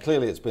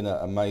 Clearly it's been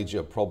a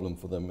major problem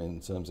for them in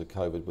terms of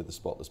COVID with the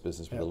Spotless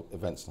business, with the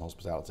events and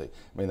hospitality.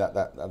 I mean,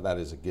 that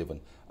is a given.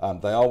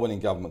 They are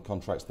winning government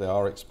contracts. They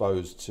are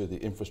exposed to the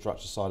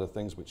infrastructure side of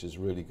things, which is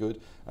really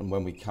good. And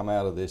when we come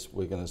out of this,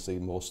 we're going to see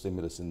more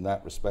stimulus in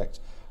that respect.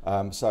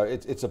 So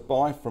it's a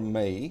buy from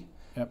me,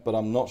 but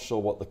I'm not sure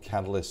what the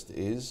catalyst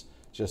is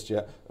just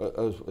yet.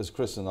 As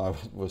Chris and I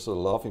were sort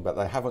of laughing about,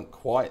 they haven't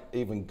quite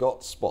even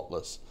got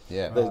Spotless.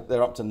 Yeah,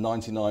 they're up to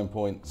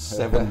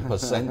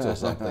 99.7% or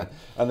something,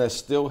 and they're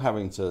still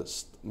having to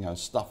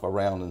stuff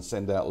around and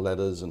send out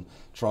letters and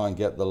try and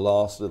get the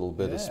last little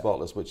bit of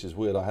Spotless, which is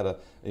weird. I had an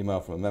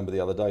email from a member the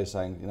other day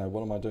saying,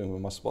 what am I doing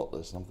with my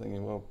Spotless? And I'm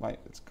thinking, well, mate,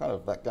 it's kind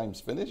of that game's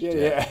finished.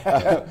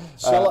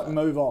 Sell it and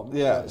move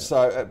on.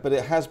 So, but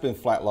it has been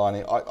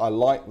flatlining. I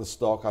like the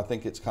stock. I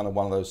think it's kind of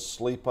one of those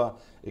sleeper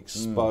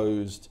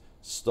exposed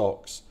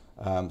stocks.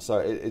 So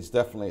it's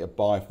definitely a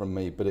buy from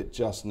me, but it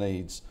just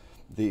needs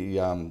the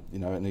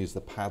it needs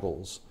the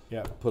paddles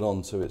put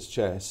onto its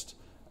chest,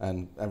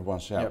 and everyone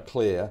shout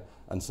clear,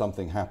 and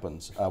something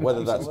happens.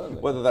 Whether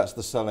that's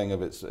the selling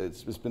of it's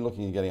been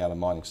looking at getting out of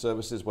mining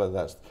services, whether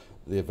that's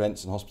the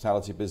events and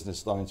hospitality business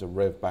starting to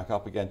rev back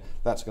up again,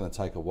 that's going to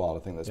take a while. I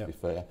think let's be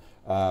fair.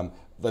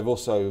 They've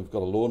also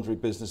got a laundry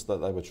business that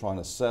they were trying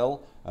to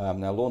sell.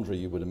 Now, laundry,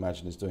 you would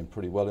imagine, is doing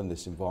pretty well in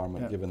this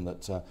environment, given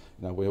that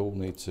we all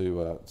need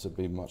to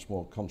be much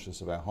more conscious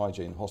of our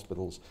hygiene,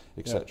 hospitals,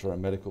 etc.,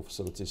 and medical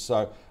facilities.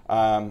 So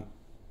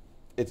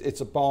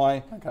it's a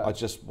buy. Okay. I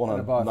just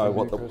want to know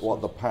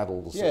what the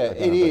paddles. Yeah,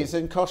 it is.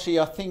 And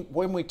Koshi, I think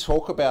when we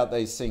talk about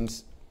these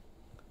things,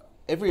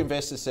 every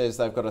investor says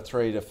they've got a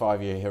 3 to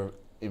 5 year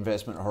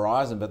investment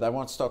horizon, but they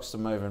want stocks to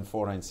move in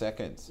 14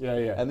 seconds.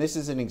 And this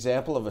is an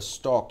example of a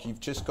stock. You've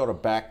just got to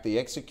back the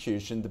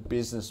execution, the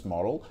business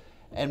model,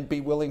 and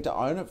be willing to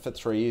own it for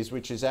 3 years,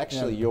 which is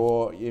actually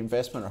your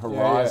investment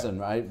horizon.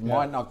 Right? It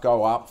might not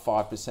go up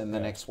 5% the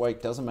next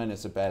week. Doesn't mean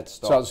it's a bad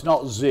stock. So it's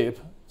not zip.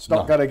 It's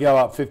not going to go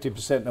up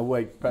 50% in a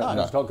week, but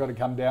it's not going to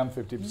come down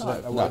 50%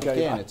 in a week.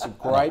 Again, it's a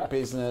great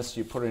business.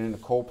 You put it in a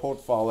core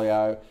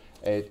portfolio.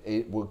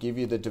 It will give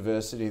you the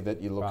diversity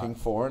that you're looking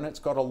for, and it's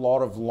got a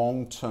lot of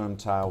long-term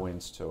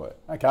tailwinds to it.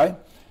 Okay.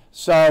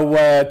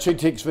 So 2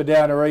 ticks for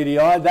Downer EDI.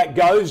 That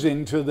goes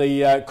into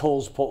the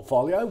calls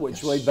portfolio,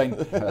 which we've been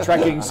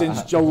tracking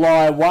since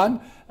July 1.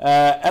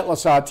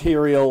 Atlas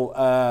Arterial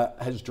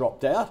has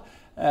dropped out.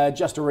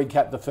 Just to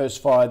recap the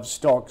first 5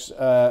 stocks,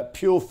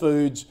 Pure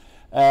Foods,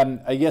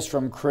 a yes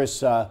from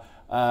Chris, a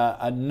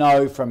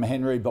no from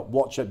Henry, but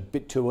watch it a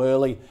bit too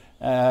early.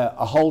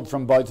 A hold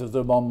from both of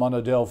them on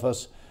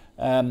Monadelphous.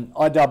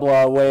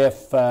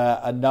 IOOF,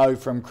 a no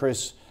from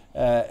Chris.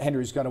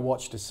 Henry's going to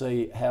watch to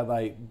see how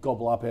they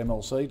gobble up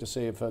MLC to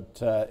see if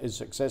it is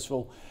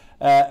successful.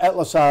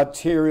 Atlas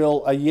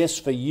Arterial, a yes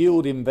for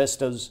yield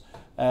investors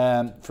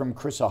from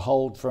Chris, a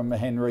hold from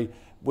Henry.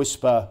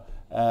 Whisper,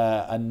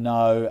 a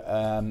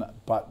no,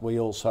 but we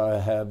also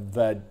have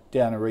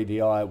Downer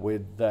EDI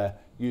with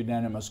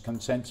unanimous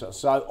consensus.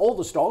 So all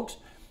the stocks,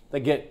 they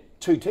get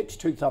 2 ticks,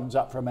 2 thumbs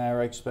up from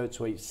our experts.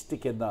 We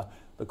stick in the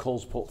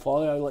calls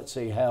portfolio. Let's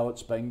see how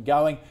it's been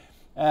going.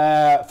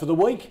 For the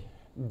week,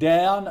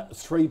 down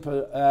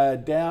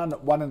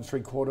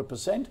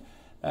 1.75%.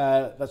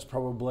 That's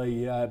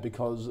probably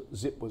because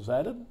Zip was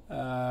added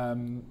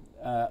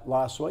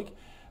last week.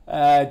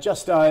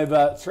 Just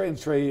over 3 and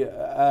 3,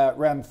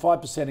 around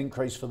 5%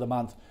 increase for the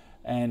month,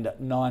 and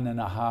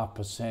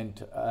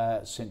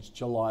 9.5% since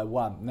July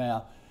 1.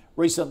 Now,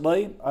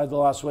 recently, over the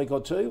last week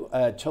or two,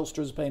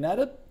 Telstra's been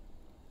added,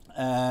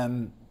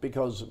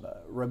 because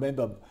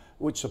remember,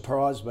 which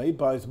surprised me,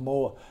 both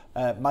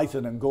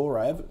Mathan and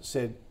Gaurav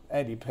said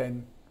Andy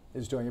Penn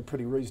is doing a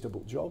pretty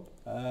reasonable job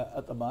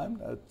at the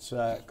moment. It's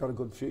got a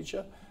good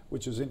future,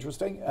 which is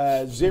interesting.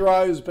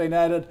 Xero's been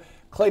added,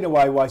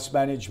 Cleanaway Waste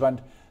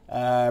Management,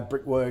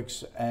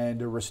 Brickworks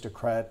and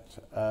Aristocrat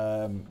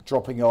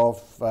dropping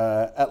off,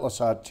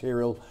 Atlas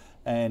Arterial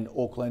and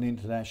Auckland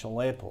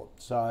International Airport.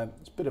 So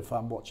it's a bit of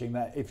fun watching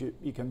that. If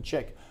you can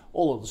check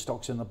all of the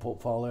stocks in the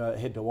portfolio,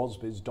 head to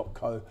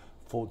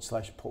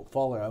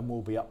ausbiz.co/portfolio, and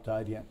we'll be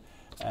updating it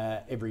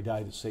every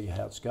day to see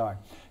how it's going.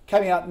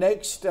 Coming up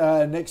next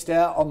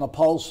out on the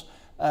pulse,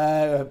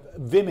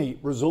 Vimy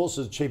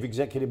Resources Chief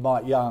Executive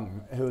Mike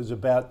Young, who is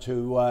about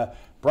to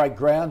break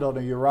ground on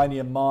a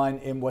uranium mine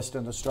in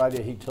Western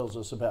Australia. He tells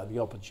us about the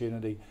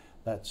opportunity.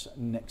 That's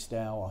next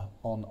hour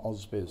on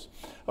AusBiz.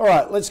 All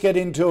right, let's get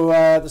into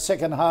the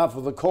second half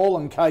of the call.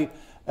 And Kate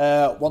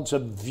wants to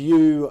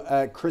view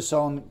Chris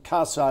on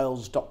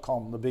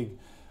carsales.com, the big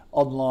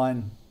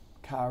online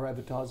car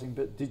advertising,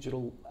 but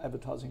digital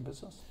advertising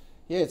business.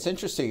 Yeah, it's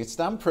interesting. It's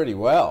done pretty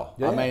well.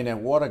 Yeah. I mean,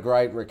 and what a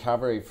great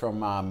recovery from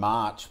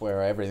March,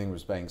 where everything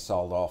was being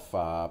sold off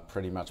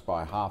pretty much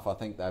by half. I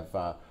think they've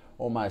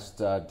almost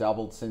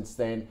doubled since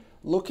then.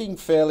 Looking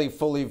fairly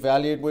fully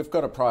valued. We've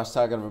got a price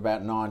target of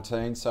about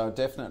 19, so a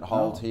definite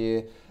hold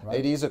here. Right.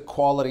 It is a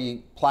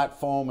quality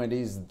platform. It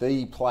is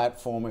the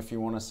platform if you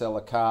want to sell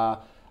a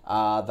car.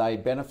 They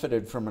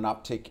benefited from an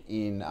uptick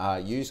in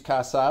used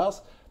car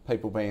sales,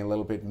 people being a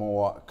little bit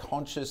more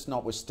conscious,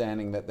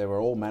 notwithstanding that there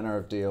were all manner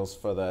of deals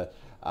for the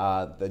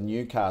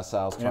new car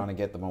sales, trying to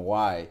get them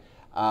away.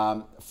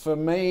 For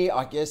me,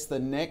 I guess the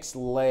next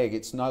leg,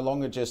 it's no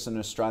longer just an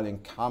Australian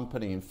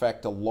company. In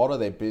fact, a lot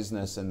of their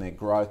business and their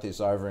growth is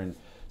over in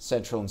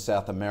Central and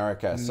South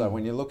America. So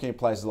when you're looking at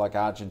places like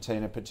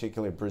Argentina,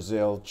 particularly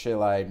Brazil,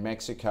 Chile,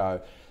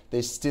 Mexico,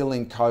 they're still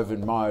in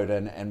COVID mode.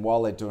 And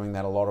while they're doing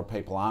that, a lot of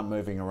people aren't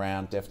moving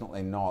around,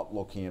 definitely not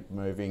looking at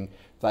moving.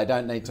 They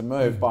don't need to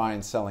move, buying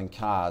and selling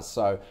cars.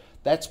 So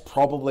that's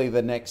probably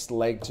the next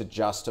leg to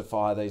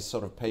justify these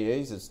sort of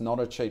PEs. It's not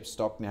a cheap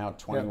stock now at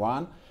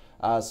 21.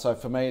 So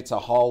for me, it's a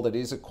hold. It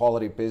is a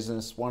quality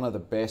business, one of the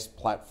best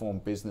platform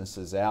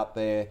businesses out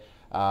there.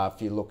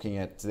 If you're looking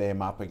at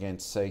them up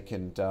against Seek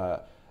and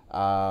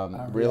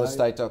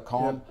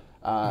realestate.com,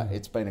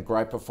 it's been a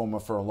great performer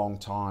for a long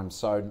time.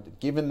 So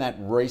given that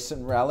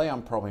recent rally,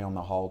 I'm probably on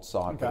the hold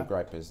side, but a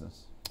great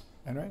business.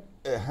 Henry?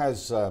 It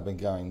has been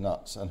going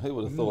nuts, and who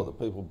would have thought that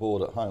people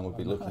bored at home would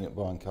be looking at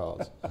buying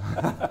cars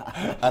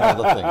and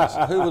other things?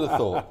 Who would have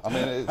thought? I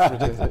mean, it's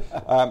ridiculous.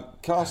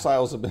 Car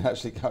sales have been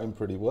actually going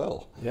pretty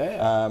well.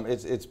 Yeah.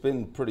 It's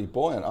been pretty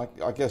buoyant.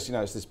 I guess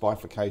it's this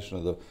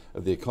bifurcation of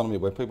the economy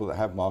where people that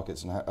have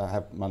markets and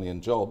have money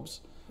and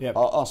jobs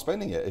are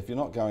spending it. If you're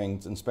not going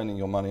and spending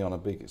your money on a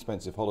big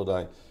expensive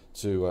holiday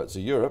to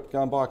Europe,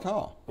 go and buy a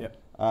car. Yep.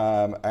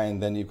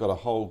 And then you've got a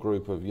whole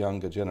group of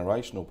younger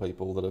generational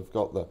people that have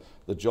got the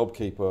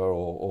JobKeeper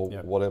or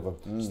whatever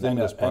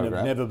stimulus program. And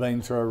have never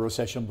been through a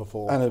recession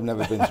before. And have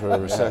never been through a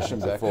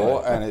recession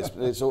before. And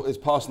it's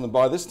passing them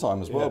by this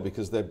time as well,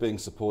 because they're being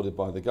supported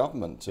by the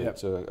government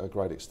to a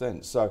great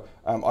extent. So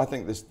I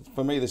think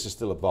for me, this is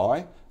still a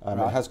buy.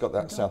 It has got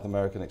that South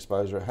American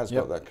exposure. It has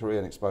got that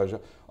Korean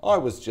exposure. I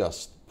was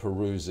just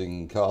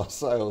perusing car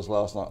sales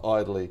last night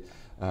idly,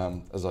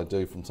 as I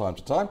do from time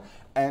to time.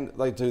 And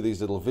they do these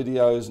little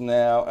videos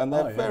now, and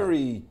they're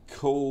very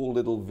cool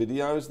little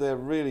videos. They're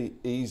really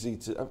easy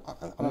to, I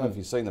don't know if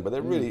you've seen them, but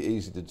they're really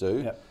easy to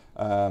do.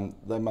 Yep.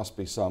 There must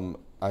be some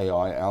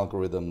AI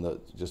algorithm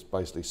that just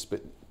basically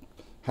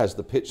has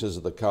the pictures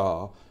of the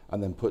car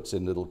and then puts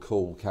in little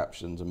cool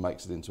captions and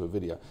makes it into a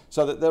video.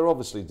 So that they're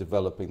obviously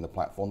developing the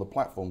platform. The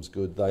platform's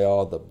good. They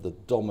are the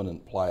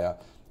dominant player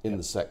in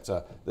the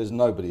sector. There's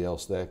nobody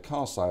else there.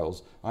 Car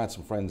sales, I had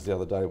some friends the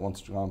other day who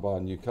wanted to go and buy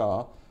a new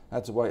car.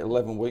 Had to wait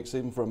 11 weeks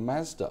even for a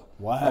Mazda.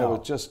 Wow. They were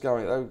just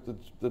going,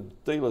 the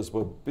dealers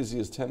were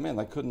busy as 10 men.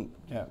 They couldn't,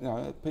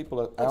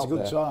 people are That's out a good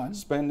there sign.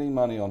 spending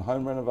money on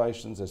home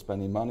renovations, they're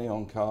spending money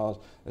on cars,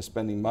 they're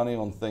spending money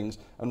on things.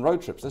 And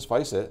road trips, let's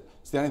face it,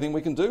 it's the only thing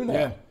we can do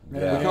now.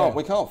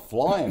 We can't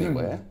fly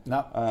anywhere.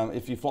 No.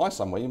 If you fly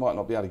somewhere, you might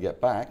not be able to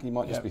get back. You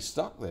might just be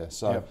stuck there.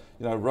 So,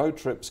 road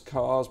trips,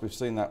 cars, we've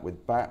seen that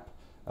with BAP.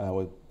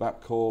 With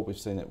Bapcor, we've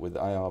seen it with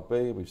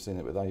ARB, we've seen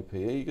it with AP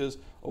Eagers,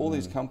 all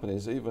these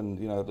companies, even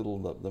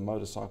the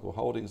motorcycle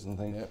holdings and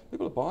things.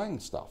 People are buying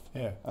stuff.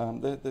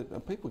 And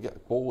people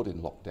get bored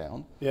in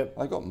lockdown.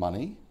 They got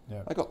money.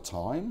 They got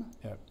time.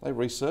 They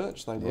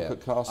research. They look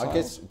at car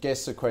sales. I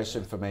guess the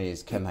question for me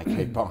is, can they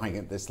keep buying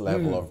at this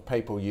level of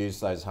people use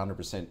those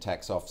 100%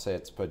 tax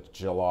offsets per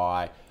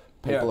July?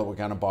 People that were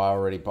going to buy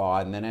already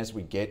buy, and then as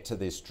we get to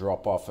this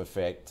drop-off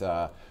effect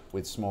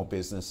with small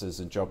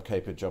businesses and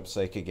JobKeeper,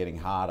 JobSeeker getting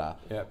harder,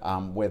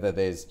 whether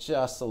there's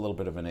just a little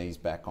bit of an ease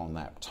back on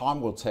that.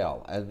 Time will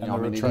tell. I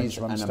mean, it is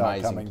an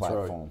amazing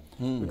platform.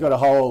 We've got a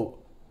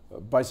whole,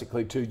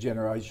 basically 2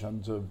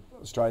 generations of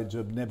Australians who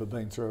have never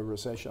been through a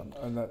recession,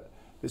 and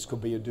this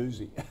could be a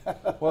doozy.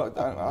 Well,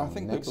 I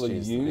think people are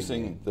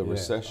using the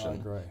recession. I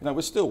agree.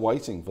 We're still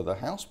waiting for the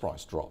house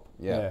price drop.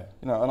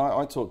 And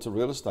I talk to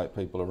real estate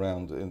people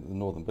around in the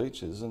Northern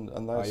Beaches, and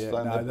they're saying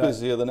they're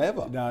busier than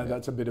ever. No,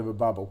 that's a bit of a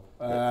bubble.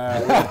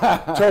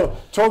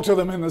 Talk to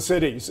them in the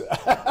cities.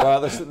 Well,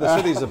 the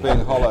cities are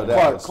being hollowed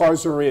out.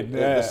 Closer in.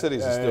 The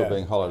cities are still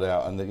being hollowed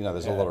out, and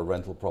there's a lot of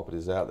rental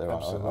properties out there.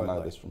 I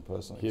know this from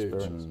personal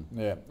experience.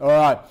 All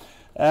right.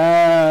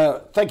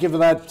 Thank you for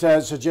that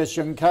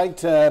suggestion,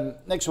 Kate.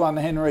 Next one,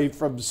 Henry,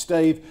 from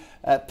Steve.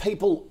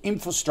 People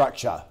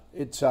infrastructure.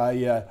 It's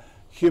a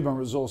human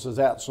resources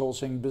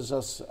outsourcing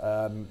business.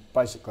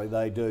 Basically,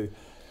 they do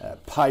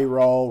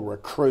payroll,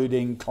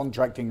 recruiting,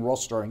 contracting,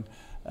 rostering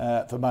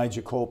for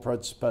major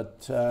corporates,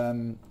 but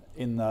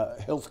in the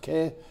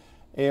healthcare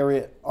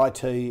area,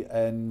 IT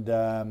and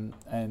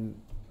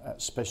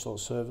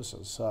specialist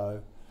services.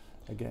 So.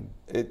 Again,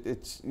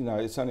 it's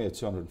only a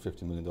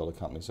 $250 million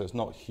company, so it's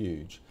not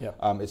huge.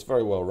 It's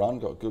very well run,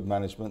 got good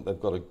management. They've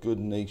got a good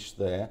niche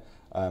there.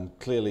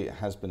 Clearly, it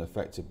has been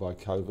affected by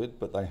COVID,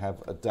 but they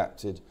have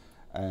adapted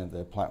and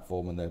their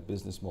platform and their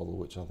business model,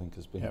 which I think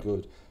has been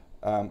good.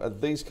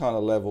 At these kind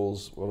of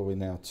levels, what are we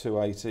now?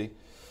 280.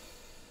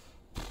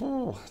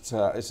 It's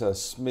a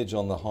smidge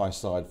on the high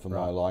side for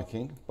my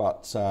liking,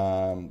 but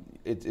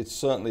it's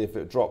certainly, if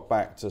it dropped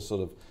back to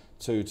sort of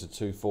 2 to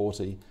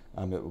 240.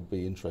 It would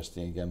be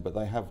interesting again, but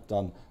they have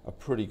done a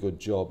pretty good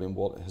job in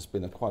what has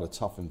been quite a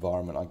tough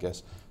environment, I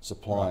guess,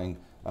 supplying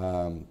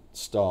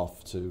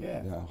staff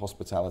to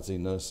hospitality,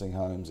 nursing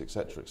homes,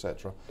 etc.,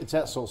 etc. It's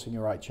outsourcing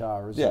your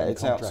HR, isn't it? Yeah,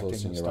 it's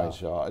outsourcing your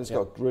HR. It's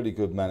got really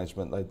good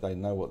management. They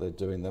know what they're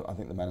doing. I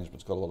think the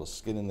management's got a lot of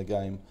skin in the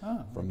game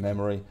from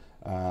memory.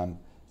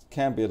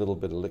 Can be a little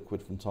bit of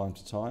liquid from time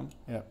to time,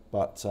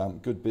 but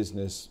good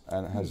business,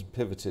 and it has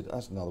pivoted.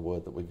 That's another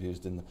word that we've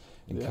used in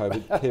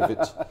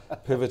COVID.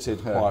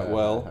 Pivoted quite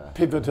well.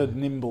 Pivoted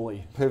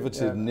nimbly.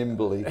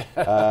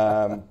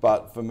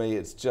 But for me,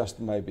 it's just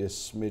maybe a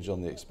smidge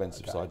on the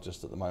expensive side,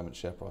 just at the moment,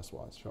 share price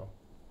wise. Sure.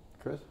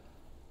 Chris?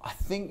 I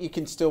think you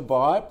can still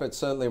buy it, but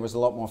certainly it was a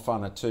lot more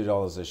fun at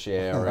 $2 a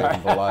share or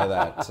even below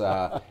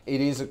that. It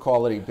is a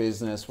quality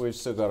business. We've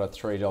still got a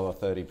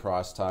 $3.30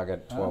 price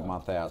target 12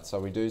 month out. So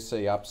we do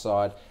see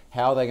upside.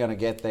 How are they going to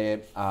get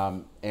there?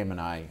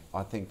 M&A.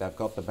 I think they've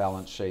got the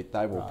balance sheet.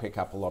 They will pick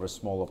up a lot of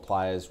smaller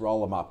players, roll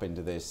them up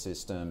into their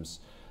systems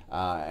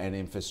and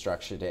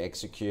infrastructure to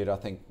execute. I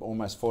think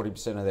almost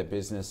 40% of their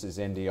business is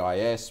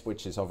NDIS,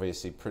 which is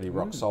obviously pretty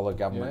rock solid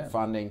government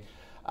funding.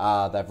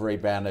 They've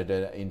rebounded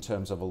in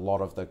terms of a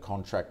lot of the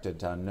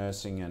contracted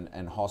nursing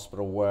and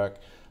hospital work.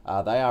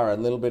 They are a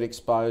little bit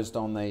exposed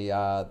on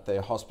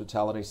the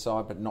hospitality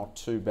side, but not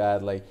too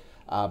badly.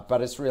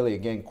 But it's really,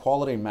 again,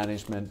 quality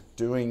management,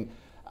 doing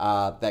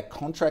that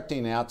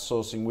contracting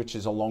outsourcing, which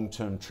is a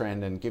long-term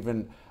trend. And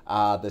given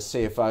the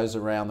CFOs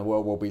around the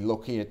world will be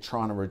looking at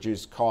trying to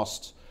reduce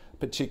costs,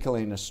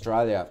 particularly in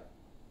Australia,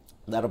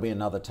 that'll be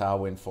another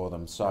tailwind for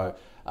them. So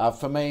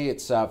for me,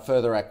 it's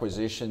further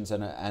acquisitions,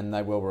 and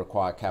they will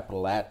require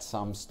capital at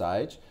some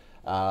stage.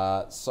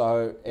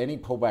 So any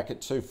pullback at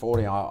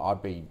 240,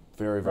 I'd be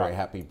very, very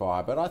happy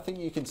buy. But I think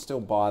you can still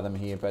buy them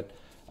here, but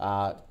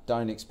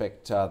don't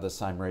expect the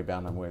same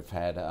rebound that we've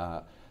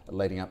had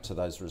leading up to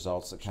those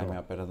results that came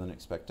out better than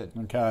expected.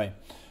 Okay.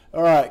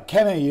 All right.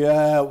 Kenny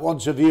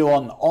wants a view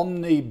on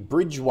Omni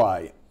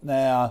Bridgeway.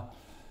 Now,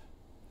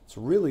 it's a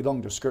really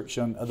long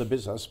description of the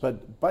business,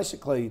 but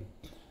basically,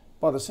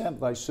 by the sound,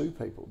 they sue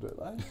people, do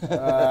they?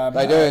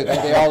 They do.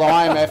 They're the old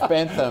IMF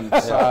Bentham.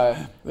 So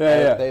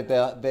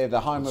they're the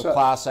home of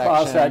class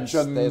actions.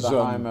 They're the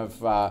home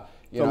of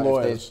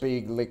if there's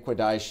big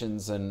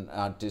liquidations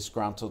and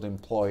disgruntled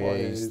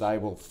employees, they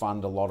will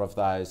fund a lot of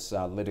those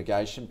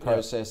litigation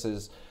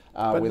processes.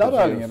 But not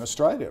only in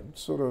Australia,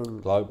 sort of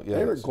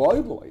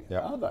globally,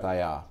 aren't they?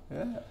 They are.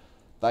 Yeah.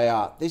 They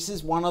are. This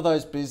is one of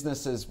those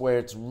businesses where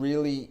it's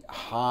really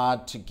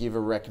hard to give a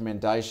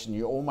recommendation.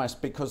 You almost,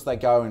 because they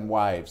go in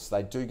waves,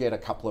 they do get a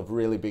couple of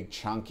really big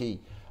chunky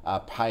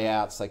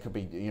payouts. They could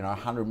be,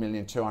 100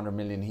 million, 200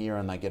 million here,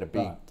 and they get a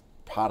big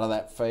part of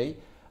that fee.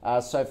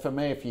 So for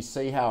me, if you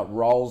see how it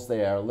rolls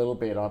there a little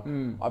bit,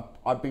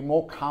 I'd be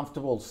more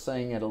comfortable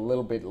seeing it a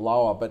little bit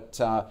lower. But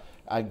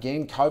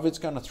again, COVID's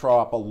going to throw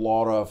up a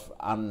lot of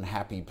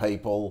unhappy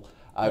people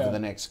over the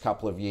next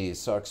couple of years.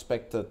 So I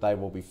expect that they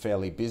will be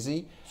fairly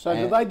busy. So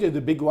do they do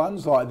the big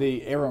ones, like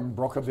the Aaron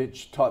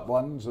Brockovich type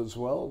ones as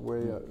well?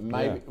 Where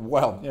maybe,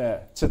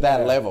 to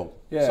that level.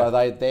 Yeah.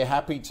 So they're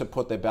happy to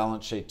put their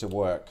balance sheet to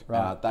work.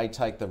 Right. They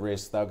take the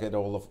risk. They'll get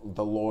all of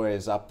the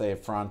lawyers up there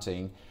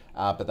fronting,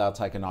 but they'll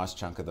take a nice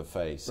chunk of the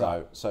fee.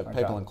 So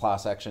people in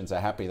class actions are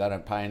happy. They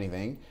don't pay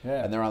anything,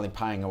 and they're only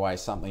paying away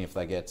something if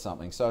they get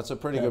something. So it's a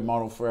pretty good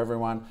model for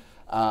everyone.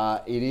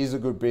 It is a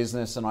good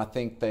business, and I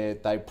think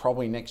they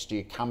probably next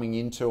year coming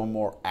into a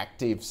more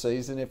active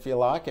season, if you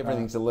like.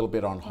 Everything's a little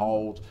bit on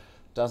hold.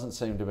 Doesn't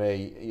seem to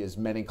be as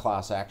many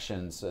class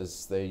actions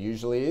as there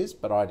usually is,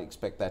 but I'd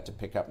expect that to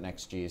pick up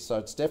next year. So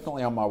it's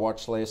definitely on my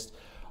watch list.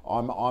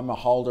 I'm a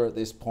holder at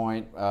this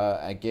point.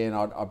 Again,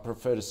 I'd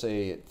prefer to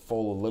see it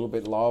fall a little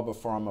bit lower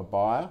before I'm a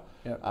buyer,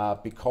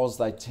 because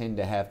they tend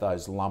to have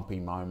those lumpy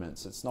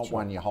moments. It's not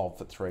one you hold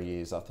for 3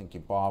 years. I think you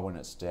buy when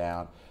it's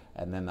down,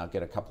 and then they'll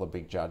get a couple of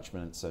big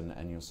judgments,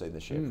 and you'll see the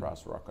share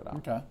price rocket up.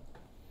 Okay.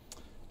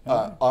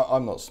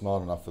 I'm not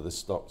smart enough for this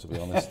stock, to be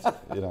honest.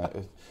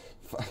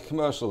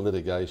 Commercial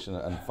litigation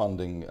and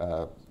funding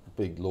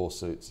big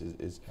lawsuits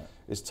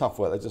is tough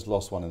work. They just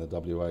lost one in the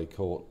WA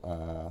court,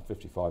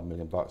 $55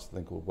 million, I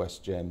think, called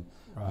West Gem,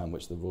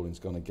 which the ruling's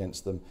gone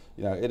against them.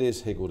 It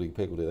is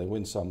higgledy-piggledy. They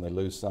win some, they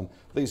lose some.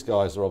 These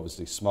guys are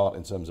obviously smart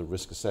in terms of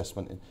risk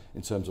assessment,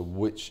 in terms of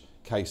which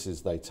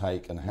cases they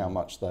take and how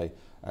much they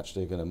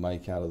actually are going to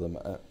make out of them.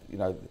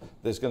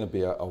 There's going to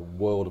be a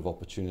world of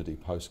opportunity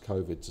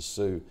post-COVID to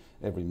sue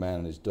every man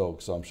and his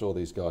dog, so I'm sure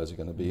these guys are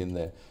going to be in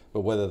there.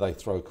 But whether they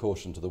throw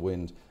caution to the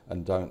wind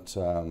and don't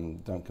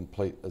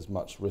complete as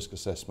much risk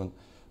assessment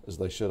as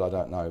they should, I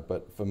don't know.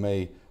 But for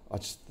me,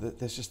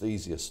 there's just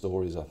easier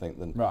stories, I think,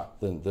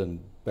 than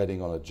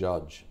betting on a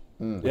judge.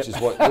 Which is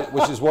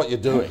what you're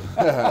doing.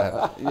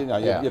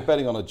 You're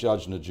betting on a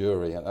judge and a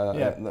jury,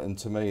 and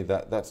to me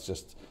that's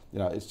just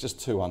it's just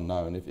too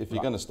unknown. If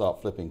you're going to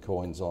start flipping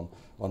coins on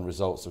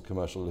results of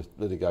commercial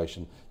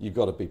litigation, you've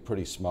got to be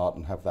pretty smart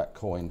and have that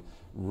coin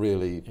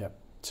really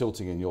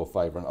tilting in your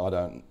favour.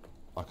 And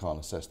I can't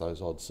assess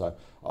those odds, so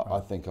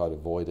I think I'd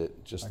avoid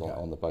it just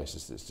on the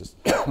basis it's just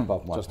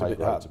above my pay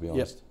grade, to be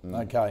honest.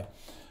 Okay.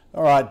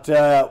 All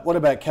right, what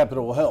about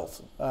Capital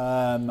Health?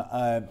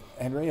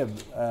 Henry,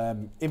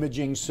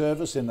 imaging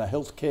service in the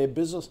healthcare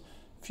business.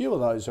 A few of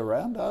those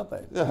around, aren't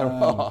they?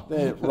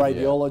 They're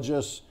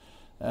radiologists,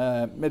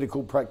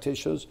 medical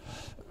practitioners.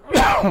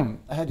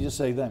 How do you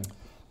see them?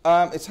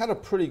 It's had a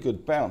pretty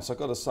good bounce, I've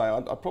got to say.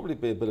 I'd probably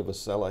be a bit of a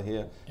seller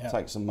here,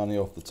 take some money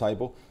off the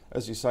table.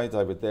 As you say,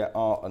 David, there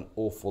are an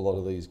awful lot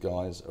of these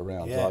guys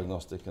around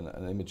diagnostic and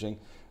imaging.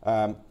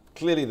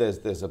 Clearly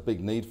there's a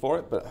big need for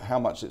it, but how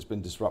much it's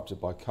been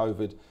disrupted by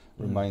COVID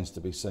remains to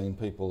be seen.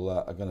 People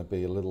are going to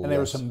be a little And there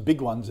are some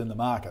big ones in the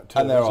market too.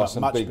 And there are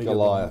some big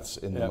Goliaths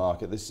in the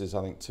market. This is,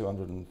 I think,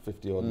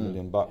 250 odd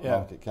million buck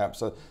market cap.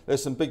 So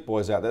there's some big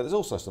boys out there. There's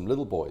also some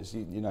little boys.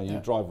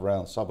 You drive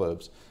around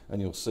suburbs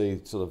and you'll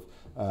see sort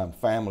of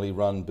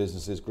family-run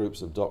businesses,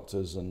 groups of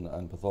doctors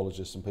and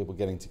pathologists and people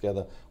getting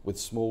together with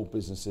small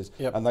businesses,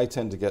 and they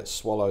tend to get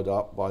swallowed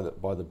up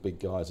by the big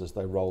guys as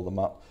they roll them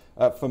up.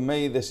 For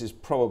me, this is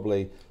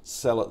probably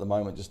sell at the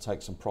moment, just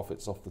take some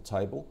profits off the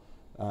table,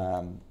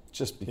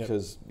 just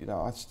because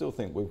I still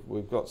think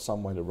we've got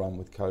some way to run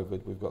with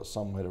COVID. We've got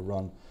some way to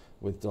run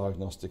with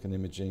diagnostic and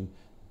imaging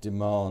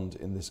demand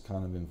in this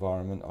kind of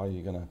environment. Are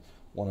you going to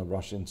want to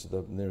rush into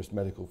the nearest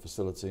medical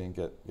facility and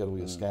get all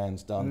your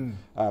scans done?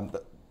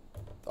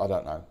 I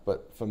don't know,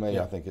 but for me,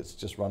 I think it's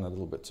just run a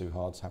little bit too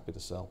hard. It's happy to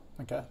sell.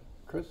 Okay,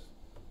 Chris?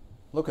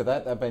 Look at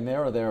that. They've been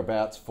there or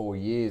thereabouts for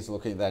years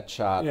looking at that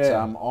chart.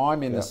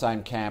 I'm in the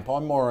same camp.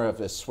 I'm more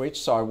of a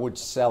switch, so I would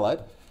sell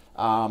it.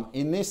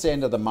 In this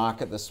end of the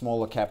market, the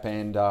smaller cap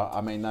end,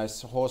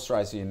 those horse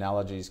racing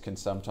analogies can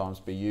sometimes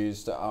be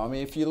used.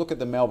 If you look at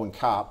the Melbourne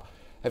Cup,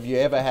 have you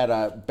ever had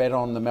a bet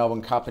on the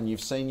Melbourne Cup and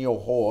you've seen your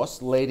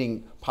horse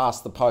leading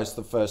past the post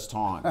the first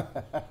time?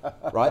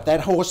 Right?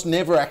 That horse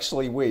never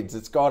actually wins.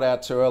 It's got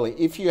out too early.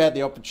 If you had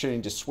the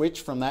opportunity to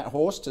switch from that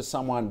horse to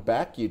someone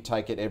back, you'd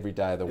take it every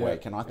day of the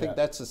week. And I think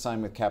that's the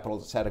same with Capital.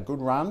 It's had a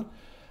good run.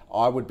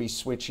 I would be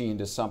switching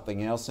into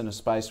something else in a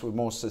space with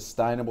more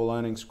sustainable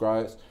earnings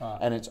growth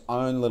and its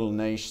own little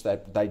niche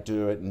that they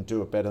do it and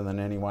do it better than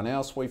anyone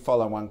else. We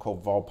follow one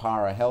called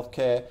Volpara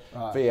Healthcare,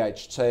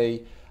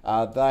 VHT.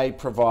 They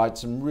provide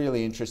some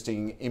really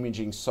interesting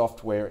imaging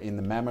software in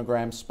the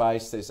mammogram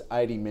space. There's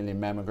 80 million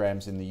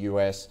mammograms in the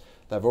US.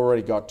 They've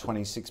already got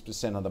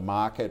 26% of the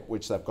market,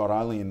 which they've got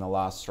only in the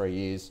last 3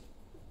 years.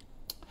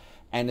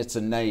 And it's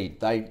a need.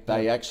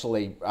 They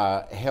actually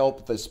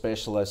help the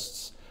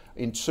specialists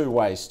in two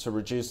ways: to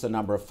reduce the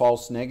number of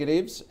false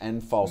negatives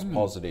and false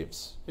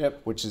positives,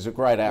 which is a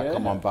great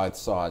outcome on both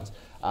sides.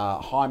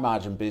 High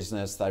margin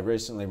business. They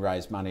recently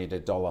raised money at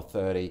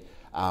 $1.30.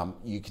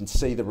 You can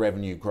see the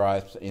revenue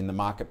growth in the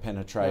market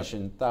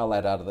penetration. They'll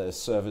add other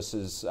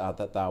services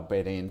that they'll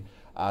bet in.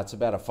 It's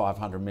about a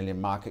 500 million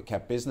market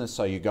cap business,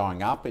 so you're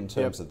going up in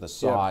terms of the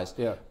size.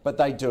 But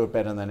they do it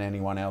better than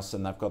anyone else,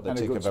 and they've got the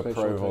tick of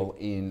approval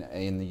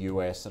in the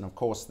US. And of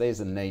course,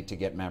 there's a need to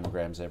get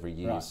mammograms every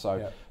year.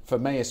 For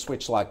me, a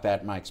switch like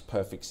that makes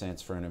perfect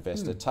sense for an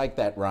investor. Take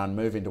that run,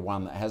 move into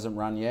one that hasn't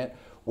run yet,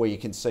 where you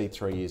can see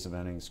 3 years of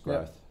earnings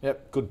growth.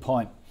 Good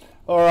point.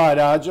 All right,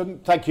 Arjun,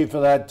 thank you for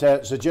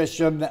that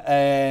suggestion.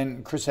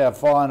 And Chris, our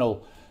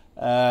final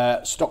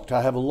stock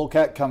to have a look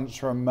at comes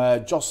from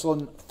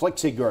Jocelyn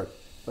Flexi Group,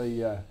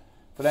 the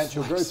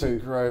financial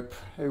group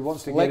who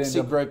wants to get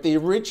into... Flexi Group, the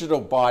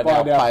original buy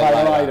now,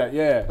 pay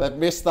later. They've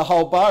missed the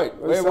whole boat.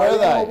 Where were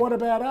they? What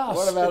about us?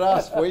 What about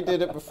us? We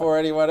did it before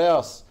anyone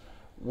else.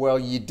 Well,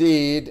 you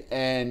did,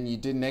 and you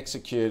didn't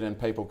execute, and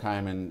people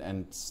came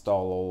and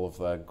stole all of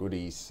the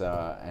goodies.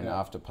 And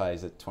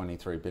Afterpay's at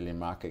 23 billion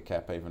market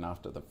cap, even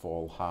after the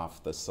fall,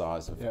 half the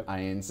size of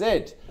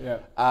ANZ,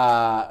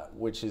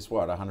 which is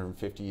what,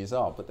 150 years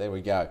old. But there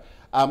we go.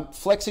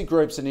 Flexi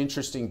Group's an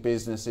interesting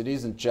business. It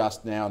isn't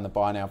just now in the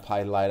buy now,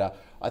 pay later.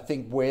 I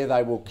think where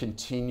they will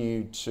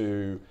continue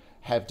to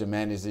have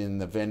demand is in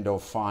the vendor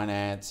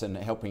finance and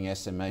helping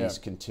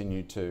SMEs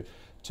continue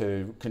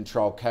to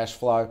control cash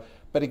flow.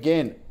 But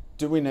again,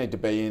 do we need to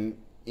be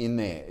in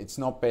there? It's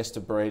not best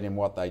of breed in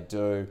what they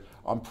do.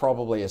 I'm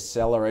probably a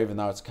seller, even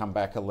though it's come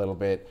back a little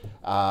bit.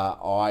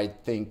 I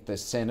think the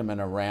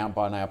sentiment around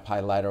buy now, pay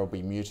later will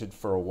be muted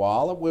for a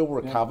while. It will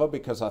recover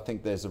because I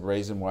think there's a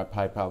reason why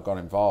PayPal got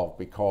involved,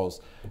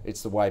 because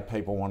it's the way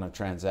people want to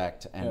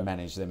transact and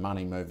manage their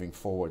money moving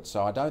forward.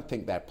 So I don't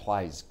think that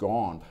play's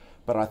gone,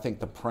 but I think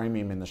the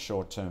premium in the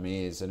short term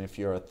is. And if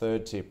you're a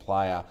third tier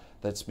player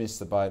that's missed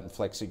the boat in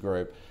Flexi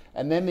Group,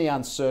 and then the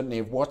uncertainty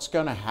of what's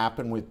going to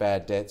happen with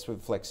bad debts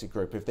with Flexi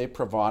Group. If they're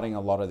providing a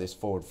lot of this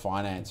forward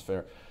finance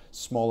for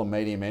small and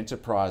medium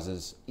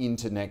enterprises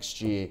into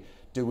next year,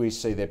 do we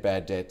see their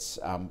bad debts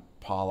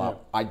pile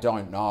up? I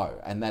don't know.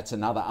 And that's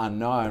another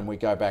unknown. We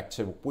go back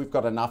to, we've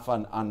got enough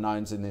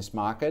unknowns in this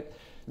market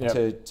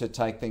to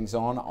take things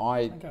on.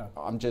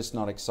 I'm just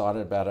not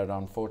excited about it,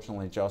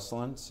 unfortunately,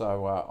 Jocelyn.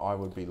 So I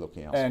would be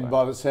looking elsewhere. And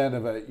by the sound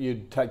of it,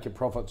 you'd take your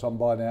profits on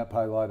buy now,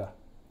 pay later.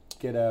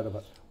 Get out of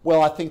it.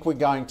 Well, I think we're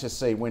going to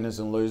see winners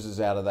and losers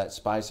out of that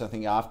space. I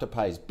think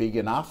Afterpay is big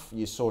enough.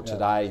 You saw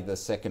today the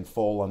second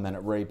fall and then it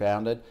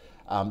rebounded.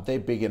 They're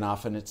big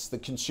enough, and it's the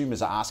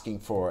consumers are asking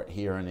for it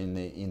here and in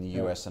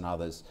the US and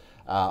others,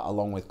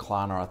 along with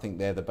Klarna. I think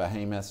they're the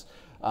behemoths.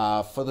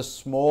 For the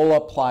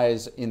smaller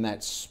players in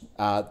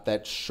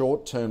that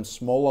short-term,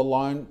 smaller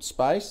loan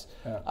space,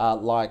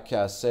 like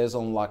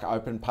Sezzle, like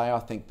OpenPay, I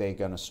think they're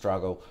going to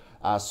struggle.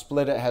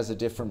 Split It has a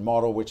different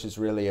model, which is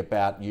really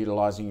about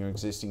utilising your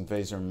existing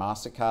Visa and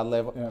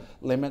MasterCard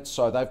limits.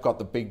 So they've got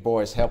the big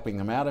boys helping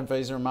them out in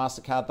Visa and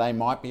MasterCard. They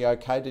might be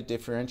okay to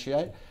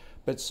differentiate,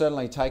 but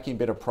certainly taking a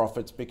bit of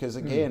profits, because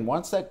again,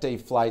 once that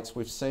deflates,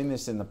 we've seen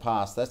this in the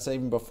past, that's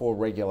even before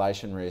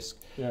regulation risk.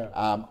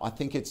 I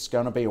think it's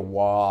going to be a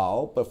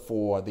while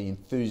before the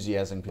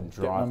enthusiasm can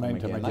drive them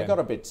again. They got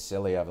a bit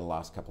silly over the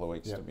last couple of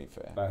weeks, to be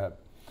fair. They have.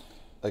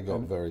 They got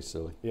very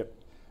silly.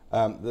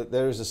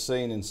 There is a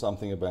scene in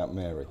Something About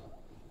Mary.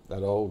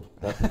 That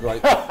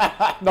great...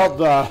 not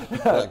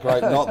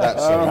that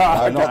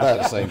scene. Not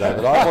that scene,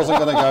 David. I wasn't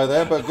going to go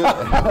there, but good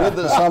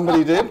that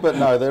somebody did. But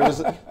no, there is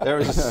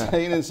a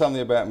scene in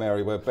Something About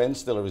Mary where Ben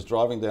Stiller is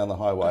driving down the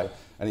highway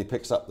and he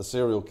picks up the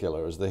serial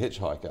killer as the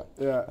hitchhiker.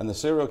 And the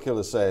serial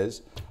killer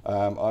says,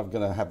 I'm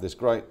going to have this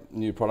great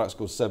new product, it's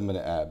called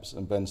 7-minute abs.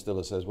 And Ben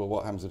Stiller says, well,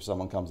 what happens if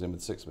someone comes in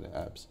with 6-minute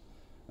abs?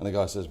 And the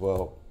guy says,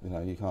 well,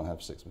 you can't have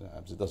 6-minute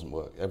abs. It doesn't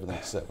work.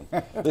 Everything's 7.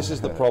 This is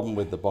the problem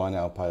with the buy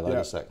now, pay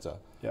later sector.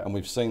 And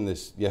we've seen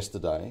this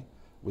yesterday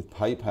with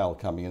PayPal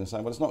coming in and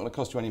saying, well, it's not going to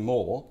cost you any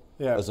more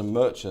as a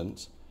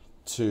merchant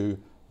to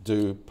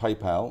do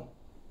PayPal.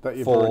 That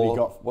you've already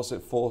got. What's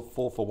it, 4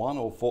 for 1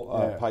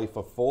 or pay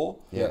for 4?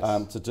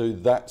 To do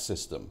that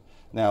system.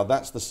 Now,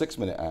 that's the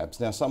 6-minute abs.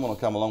 Now, someone will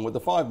come along with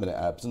the 5-minute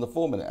abs and the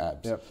 4-minute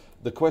abs.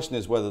 The question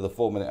is whether the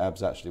 4-minute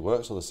abs actually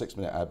works or the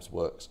 6-minute abs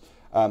works.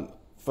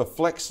 For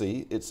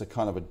Flexi, it's a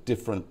kind of a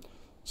different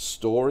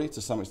story to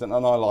some extent,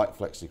 and I like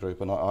Flexi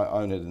Group, and I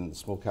own it in the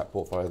small cap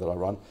portfolio that I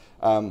run,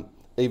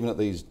 even at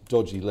these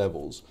dodgy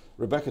levels.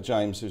 Rebecca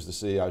James, who's the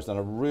CEO, has done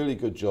a really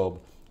good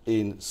job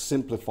in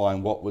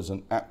simplifying what was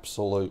an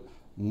absolute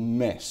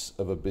mess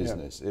of a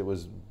business. It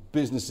was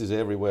businesses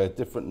everywhere,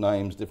 different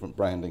names, different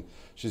branding.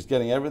 She's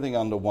getting everything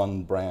under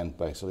one brand,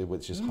 basically,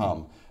 which is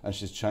Hum, and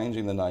she's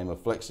changing the name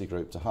of Flexi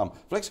Group to Hum.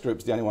 Flexi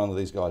Group's the only one of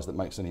these guys that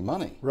makes any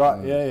money. Right,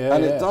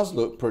 And it does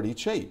look pretty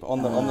cheap.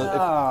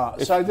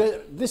 So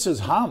this is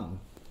Hum.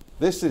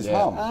 This is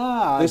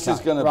Hum. This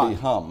is going to be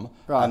Hum,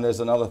 and there's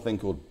another thing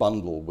called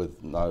Bundle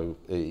with no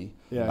E,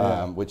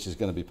 which is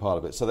going to be part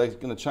of it. So they're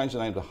going to change the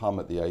name to Hum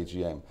at the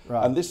AGM,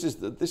 and this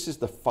is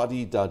the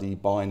fuddy-duddy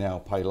buy now,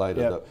 pay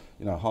later that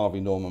Harvey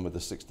Norman with the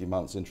 60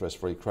 months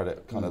interest-free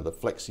credit, kind of the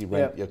flexi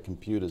rent your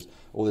computers,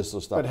 all this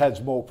sort of stuff. But it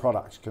has more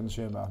products,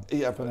 consumer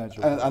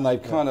financial, and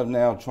they've kind of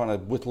now trying to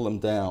whittle them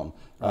down.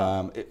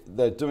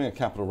 They're doing a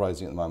capital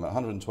raising at the moment,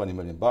 120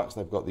 million bucks.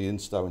 They've got the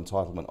Insto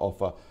entitlement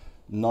offer.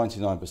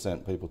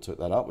 99% people took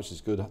that up, which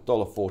is good.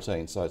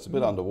 $1.14, so it's a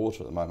bit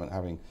underwater at the moment,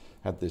 having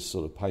had this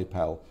sort of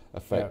PayPal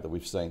effect that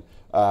we've seen.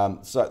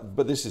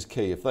 But this is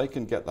key. If they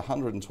can get the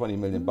 120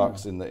 million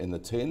bucks in the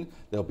tin,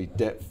 they'll be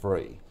debt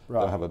free.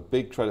 They'll have a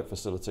big credit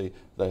facility.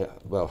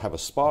 They'll have a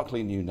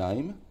sparkly new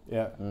name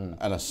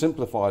and a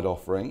simplified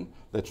offering.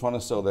 They're trying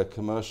to sell their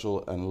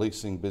commercial and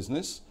leasing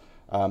business.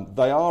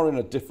 They are in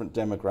a different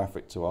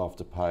demographic to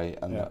Afterpay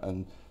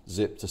and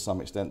Zip to some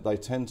extent. They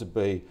tend to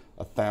be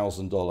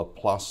 $1,000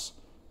 plus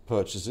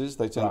purchases.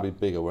 They tend to be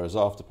bigger, whereas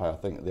Afterpay, I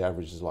think the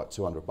average is like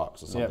 $200 or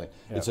something.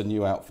 It's a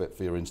new outfit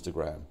for your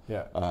Instagram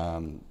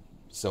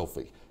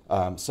selfie.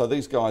 So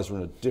these guys are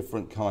in a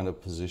different kind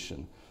of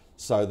position.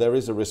 So there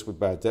is a risk with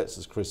bad debts,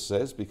 as Chris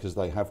says, because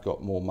they have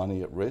got more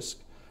money at risk.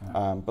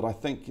 But I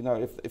think,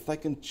 if they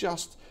can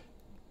just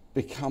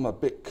become a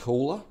bit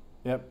cooler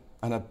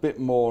and a bit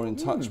more in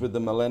touch with the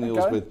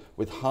millennials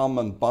with Hum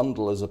and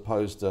Bundle as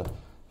opposed to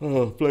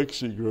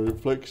Flexi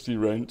Group,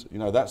 Flexi Rent,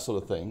 that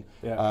sort of thing.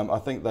 I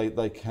think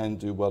they can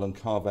do well and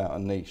carve out a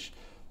niche.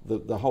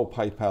 The whole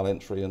PayPal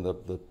entry and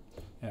the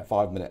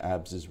 5-minute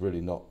abs is really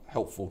not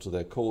helpful to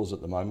their cause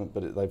at the moment,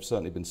 but they've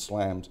certainly been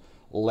slammed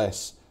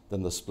less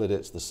than the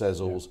Split-its, the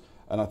Sezzles,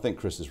 and I think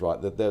Chris is right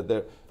that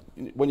they're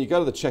when you go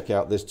to the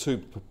checkout,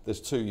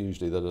 there's two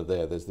usually that are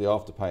there. There's the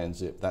Afterpay and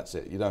Zip. That's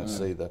it. You don't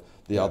see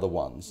the other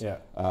ones.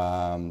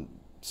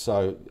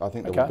 So I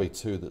think there will be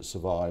two that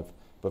survive.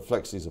 But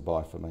Flexi's a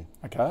buy for me.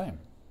 Okay.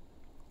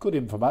 Good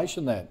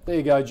information there. There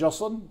you go,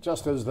 Jocelyn.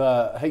 Just as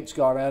the heat's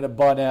gone around and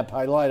buy now,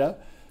 pay later,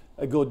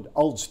 a good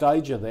old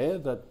stager there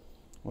that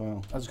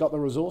has got the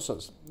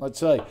resources. Let's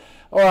see.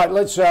 All right,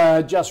 let's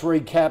just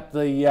recap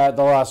the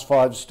last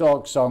 5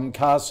 stocks on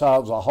car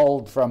sales. A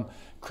hold from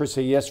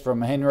Chrissy, yes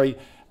from Henry.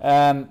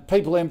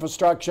 People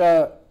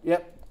infrastructure,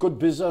 good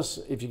business.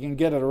 If you can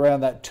get it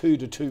around that 2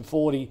 to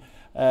 240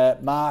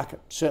 mark,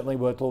 certainly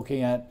worth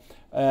looking at.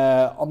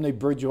 Omni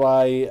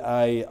Bridgeway,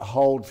 a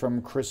hold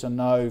from Chris and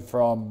no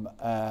from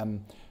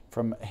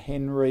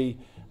Henry.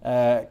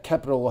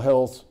 Capital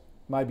Health,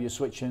 maybe a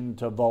switch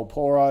into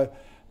Volporo.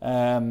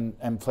 And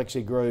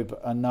Flexi Group,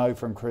 a no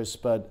from Chris,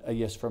 but a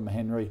yes from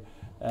Henry,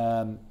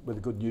 with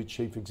a good new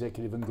chief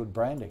executive and good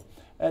branding.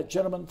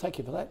 Gentlemen, thank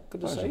you for that. Good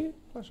to see you.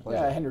 Pleasure.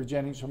 Henry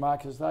Jennings from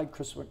Marcus Day,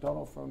 Chris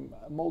McDonald from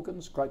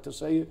Morgan's, great to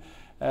see you.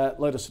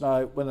 Let us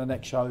know when the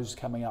next show's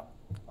coming up.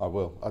 I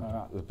will.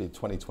 It'll be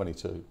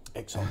 2022.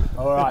 Excellent.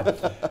 All right.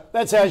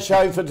 That's our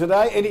show for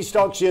today. Any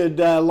stocks you'd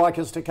like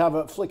us to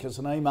cover, flick us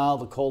an email,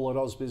 the call at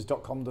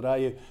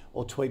ausbiz.com.au,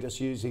 or tweet us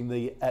using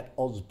the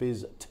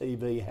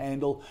 @AusbizTV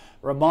handle.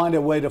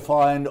 Reminder where to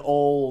find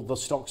all the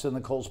stocks in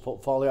the calls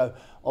portfolio,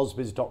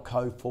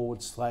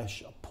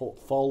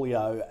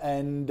 ausbiz.co/portfolio.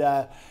 And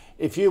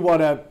if you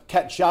want to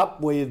catch up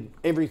with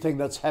everything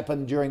that's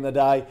happened during the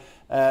day,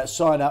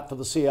 sign up for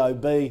the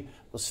COB.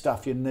 The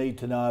stuff you need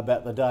to know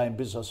about the day in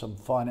business and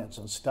finance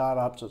and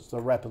startups. It's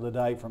the wrap of the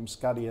day from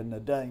Scuddy and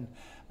Nadine.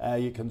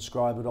 You can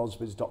subscribe at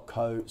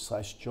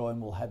ausbiz.co/join.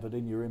 We'll have it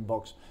in your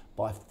inbox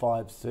by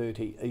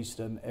 5:30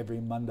 Eastern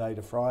every Monday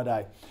to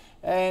Friday.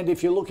 And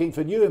if you're looking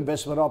for new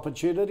investment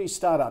opportunities,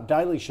 Startup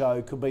Daily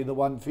Show could be the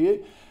one for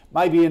you.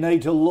 Maybe you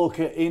need to look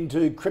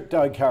into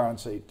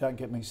cryptocurrency. Don't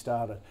get me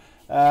started.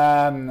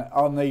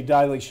 On the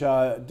Daily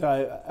Show,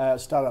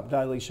 Startup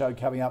Daily Show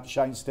coming up,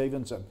 Shane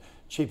Stevenson,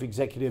 Chief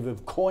Executive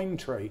of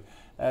CoinTree,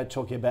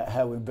 talking about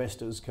how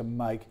investors can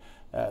make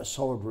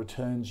solid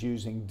returns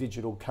using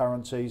digital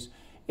currencies.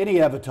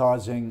 Any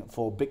advertising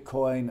for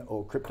Bitcoin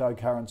or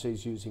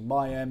cryptocurrencies using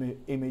my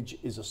image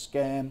is a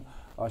scam,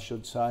 I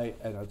should say,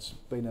 and it's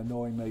been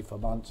annoying me for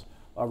months.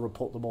 I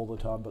report them all the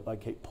time, but they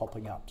keep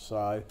popping up,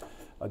 so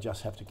I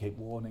just have to keep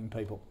warning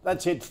people.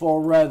 That's it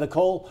for the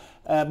call.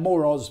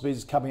 More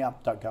Ausbiz coming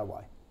up. Don't go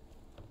away.